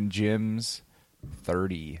Kevin and Jim's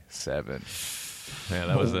 37. Yeah,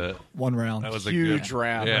 that was a One round. that was a Huge good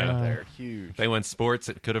round Yeah. right there. Huge. They went sports.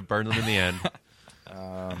 It could have burned them in the end.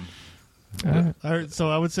 All right. So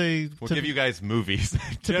I would say We'll give you guys movies.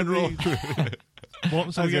 General.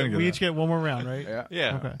 Well, so I was gonna we go each get one more round, right? Yeah.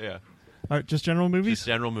 Yeah. Okay. Yeah. All right. Just general movies. Just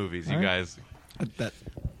general movies. You All right. guys.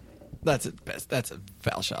 That's a best. That's a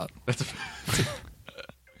foul shot.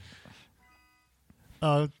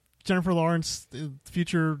 Jennifer Lawrence,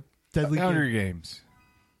 future Deadly. Hunger Games.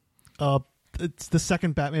 It's the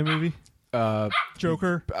second Batman movie.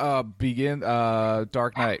 Joker. Begin.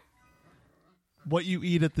 Dark Knight. What you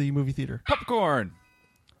eat at the movie theater. Popcorn.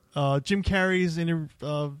 Jim Carrey's in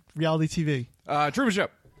reality TV. Truman Show.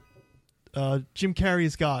 Jim Carrey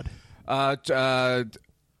is God.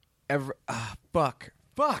 Fuck.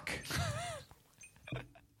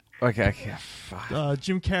 Okay, I can't. Fuck.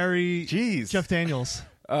 Jim Carrey. Jeez. Jeff Daniels.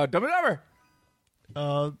 Dumb and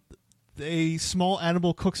Dumber. A small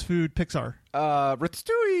animal cooks food. Pixar.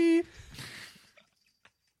 Ratatouille.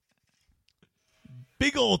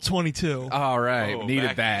 Big old 22. All right, Oh,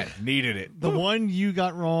 needed back- that. Needed it. The one you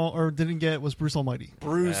got wrong or didn't get was Bruce Almighty.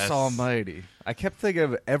 Bruce Yes. Almighty. I kept thinking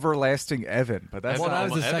of Everlasting Evan, but that's Well, not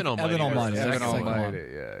that was the Evan second Almighty. Evan Almighty. That's Evan the second one. Almighty.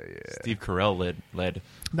 Yeah. Steve Carell led.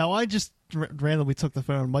 Now I just randomly took the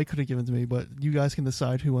phone. Mike could have given it to me, but you guys can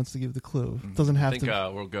decide who wants to give the clue. It doesn't I have think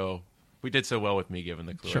to. we'll go. We did so well with me giving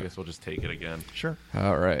the clue. Sure. I guess we'll just take it again. Sure.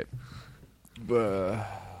 All right.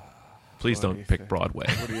 Please What do don't you pick think? Broadway.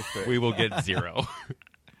 What do you think? We will get 0.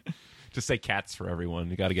 Just say Cats for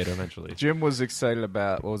everyone. You got to get it eventually. Jim was excited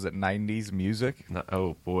about, what was it, 90s music?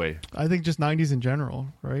 Oh boy, I think just 90s in general,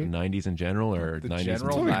 right? 90s in general or The 90s?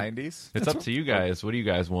 general in 90s? It's up to you guys. What do you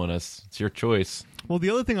guys want us? It's your choice. Well,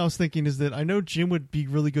 the other thing I was thinking is that I know Jim would be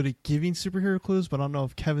really good at giving superhero clues, but I don't know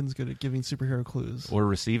if Kevin's good at giving superhero clues. Or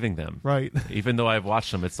receiving them. Right. Even though I've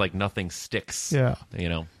watched them, it's like nothing sticks. Yeah. You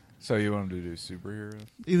know. So you want him to do superhero?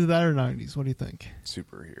 Either that or 90s. What do you think?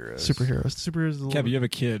 Superheroes. Superheroes. Superheroes is a little Kev, you have a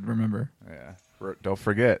kid. Remember. Yeah. Don't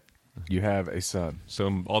forget, you have a son. So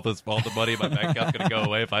all the money in my bank account's going to go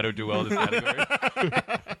away if I don't do well in this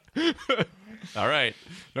category. All right.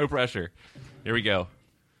 No pressure. Here we go.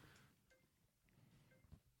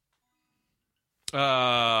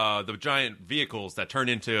 The giant vehicles that turn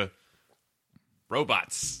into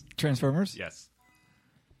robots. Transformers. Yes.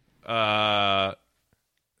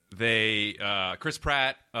 Chris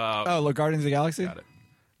Pratt. Oh, look, Guardians of the Galaxy. Got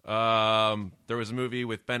it. There was a movie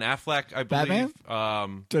with Ben Affleck, I Batman?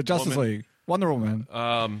 believe. Justice Woman. League. Wonder Woman.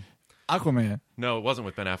 Aquaman. No, it wasn't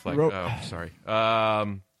with Ben Affleck. Ro- Oh, sorry.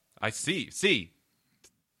 I see.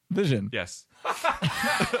 Vision. Yes.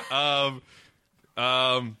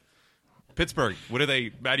 Pittsburgh. What do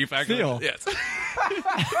they manufacture? Steel. Yes.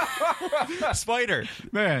 Spider.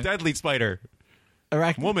 Man. Deadly spider.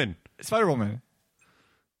 Arachnid. Woman. Spider Woman.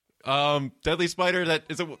 Deadly spider that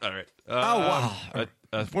is a. All right. wow.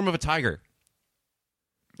 A form of a tiger.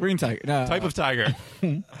 Green Tiger. No. Type of tiger.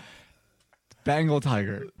 Bengal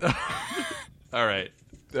Tiger. All right.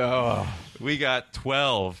 Oh, We got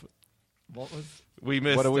 12. What was We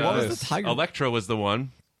missed. What do we What miss? was the tiger? Electra was the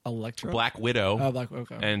one. Electro? Black Widow. Oh, Black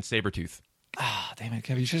Okay. And Sabretooth. Damn it,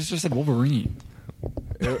 Kev. You should have just said Wolverine.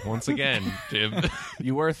 Once again, Jim.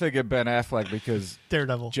 you were thinking Ben Affleck because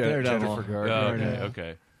Daredevil. Daredevil. Jennifer Garner.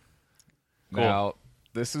 Okay. Cool. Now,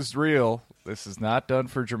 this is real. This is not done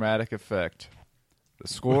for dramatic effect. The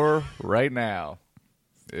score right now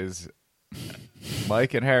is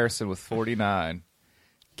Mike and Harrison with 49,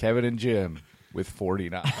 Kevin and Jim with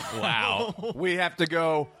 49. Wow. We have to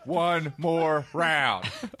go one more round.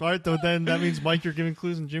 All right, though, then that means Mike, you're giving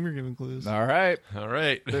clues, and Jim, you're giving clues. All right. All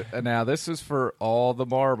right. Now, this is for all the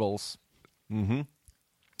marbles. Mm-hmm.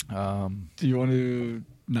 Do you want to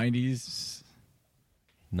 90s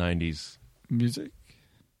 90s. music?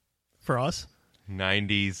 For us?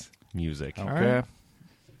 90s music. Okay.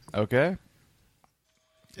 Okay.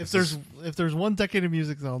 If there's one decade of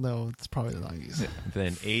music that I'll know, it's probably the 90s.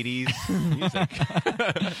 Then 80s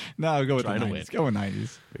music. No, go with Trying the to 90s. win. Go with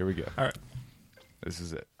 90s. Here we go. All right. This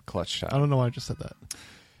is it. Clutch I time. don't know why I just said that.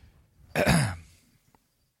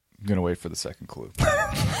 I'm going to wait for the second clue.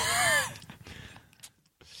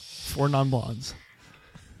 4 non-blondes.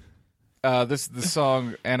 This is the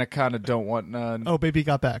song Anaconda Don't Want None. Oh, Baby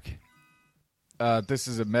Got Back. This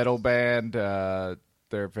is a metal band. They're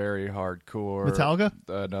very hardcore. Metallica?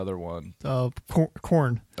 Another one.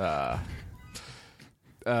 Korn.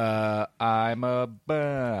 I'm a...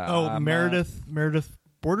 Meredith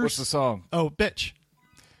Borders. What's the song? Oh, Bitch.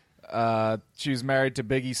 She was married to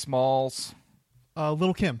Biggie Smalls.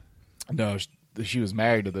 Little Kim. No, she was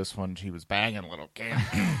married to this one. She was banging Little Kim.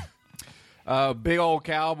 Big old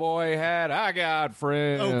cowboy hat. I got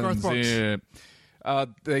friends. Oh, Garth Brooks. Yeah.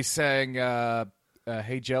 They sang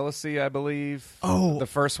Hey Jealousy, I believe. Oh. The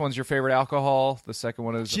first one's your favorite alcohol. The second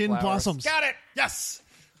one is the Gin flowers. Blossoms. Got it. Yes.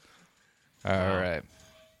 All right.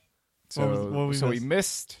 So, What was we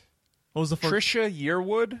missed What was the first? Trisha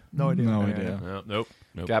Yearwood. No idea. No Yeah. idea. Nope.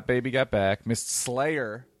 Got Baby, Got Back. Missed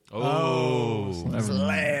Slayer. Oh.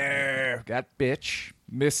 Slayer. Got Bitch.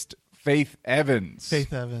 Missed Faith Evans.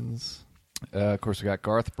 Faith Evans. Of course, we got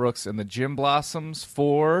Garth Brooks and the Gin Blossoms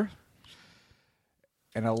for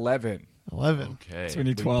an 11. 11. Okay. So we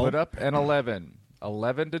need We 12. put up an 11.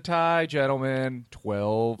 11 to tie, gentlemen.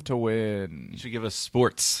 12 to win. You should give us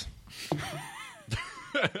sports.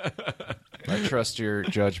 I trust your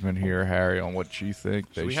judgment here, Harry, on what you think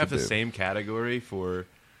they Should we should have the do. same category for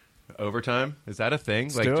overtime? Is that a thing?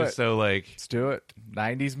 Let's like do just it. so like Let's do it.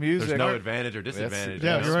 90s music. there's no advantage or disadvantage.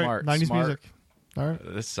 Yeah, Yeah, you're smart, right. 90s smart. music. All right.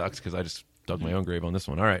 This sucks because I just dug my own grave on this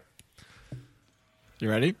one. All right. You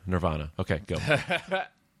ready? Nirvana. Okay, go.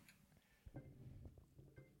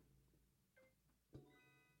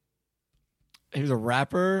 He was a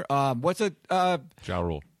rapper. What's a Ja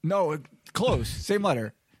Rule. no? Close. Same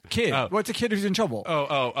letter. Kid. Oh. What's a kid who's in trouble?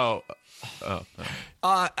 Oh.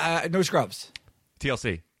 No Scrubs.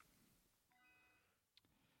 TLC.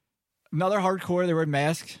 Another hardcore. They wear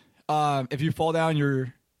masks. If you fall down,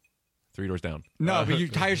 you're Three Doors Down. no. But you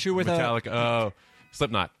tie your shoe with Metallica. Oh,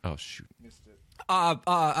 Slipknot. Oh shoot.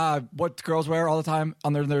 what girls wear all the time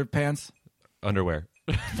under their pants. Underwear.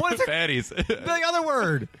 What is it? Fatties. The other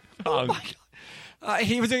word. Oh my God.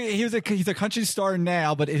 He's a country star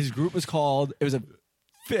now, but his group was called. It was a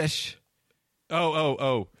Fish.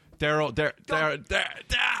 Oh. Daryl.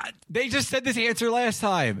 They just said this answer last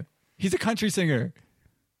time. He's a country singer.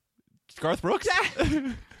 Garth Brooks.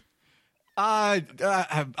 If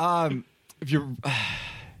you're,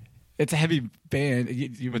 it's a heavy band.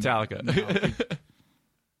 You Metallica.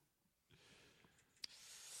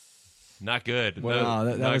 Not good. Wow,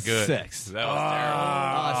 that not was good. 6. That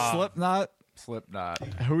was Slipknot, Slipknot.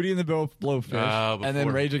 Hootie and the Blowfish, and then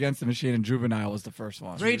before. Rage Against the Machine and Juvenile was the first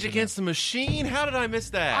one. terrible. Rage Against the Machine. How did I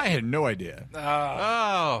miss that? I had no idea.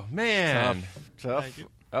 Oh man. Tough.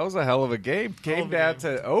 That was a hell of a game. Came down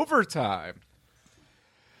to overtime.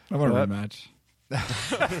 I want a But- rematch.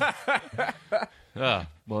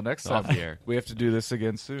 Well, next Off time the air. we have to do this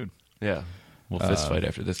again soon. Yeah. We'll fist fight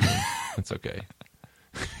after this game. That's okay.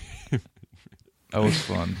 That was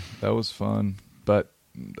fun. That was fun. But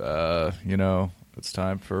it's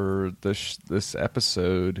time for this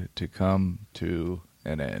episode to come to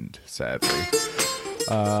an end. Sadly,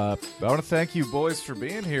 I want to thank you boys for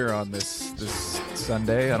being here on this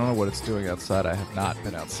Sunday. I don't know what it's doing outside. I have not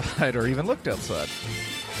been outside or even looked outside.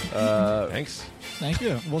 Thanks. Thank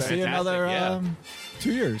you. We'll see you Fantastic, another yeah.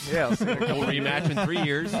 2 years. Yeah, I'll see you. We'll rematch in 3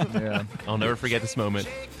 years. Yeah. I'll never forget this moment.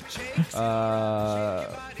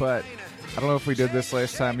 But I don't know if we did this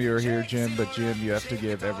last time you were here, Jim. But Jim, you have to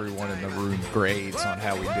give everyone in the room grades on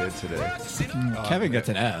how we did today. Kevin gets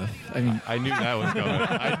an F. I mean, I knew that was coming.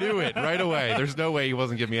 I knew it right away. There's no way he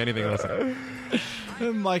wasn't giving me anything else.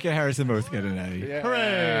 Mike and Harrison both get an A.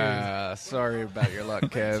 Hooray! Sorry about your luck,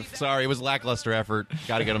 Kev. Sorry, it was a lackluster effort.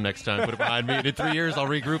 Got to get him next time. Put it behind me. In 3 years, I'll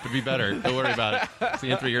regroup and be better. Don't worry about it. See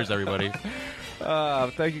you in 3 years, everybody.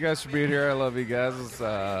 Thank you guys for being here. I love you guys.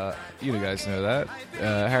 You guys know that.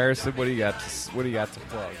 Harrison, what do you got to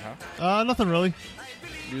plug? Huh? Nothing really.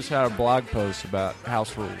 You just had a blog post about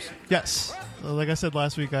house rules. Yes. Like I said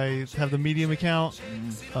last week, I have the Medium account.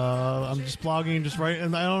 I'm just blogging, just writing.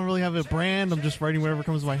 And I don't really have a brand. I'm just writing whatever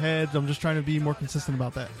comes to my head. I'm just trying to be more consistent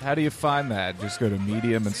about that. How do you find that? Just go to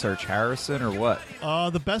Medium and search Harrison, or what?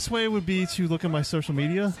 The best way would be to look at my social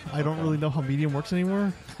media. I don't really know how Medium works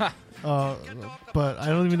anymore. But I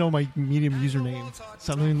don't even know my Medium username.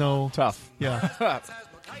 So I don't even know. Tough. Yeah.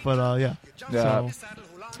 But yeah. Yeah.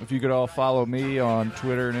 So If you could all follow me on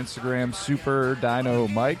Twitter and Instagram, Super Dino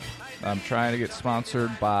Mike. I'm trying to get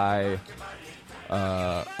sponsored by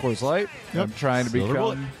Coors Light. Yep. I'm trying to Silver become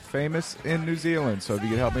bullet. famous in New Zealand. So if you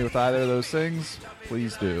could help me with either of those things,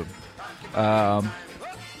 please do.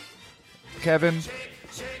 Kevin,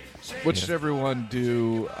 what should everyone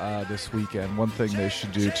do this weekend? One thing they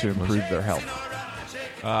should do to improve their health.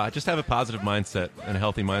 Just have a positive mindset and a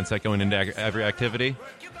healthy mindset going into every activity,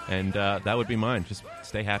 and that would be mine. Just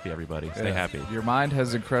stay happy, everybody. Stay Yeah. happy. Your mind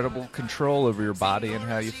has incredible control over your body and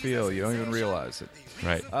how you feel. You don't even realize it.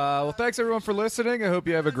 Right. Well, thanks everyone for listening. I hope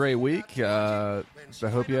you have a great week. I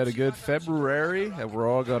hope you had a good February, and we're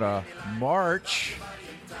all gonna march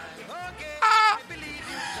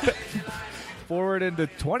forward into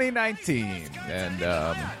 2019, and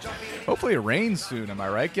hopefully it rains soon. Am I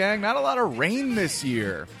right, gang? Not a lot of rain this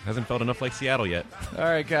year. Hasn't felt enough like Seattle yet. All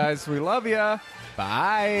right, guys, we love ya.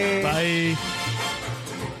 Bye. Bye.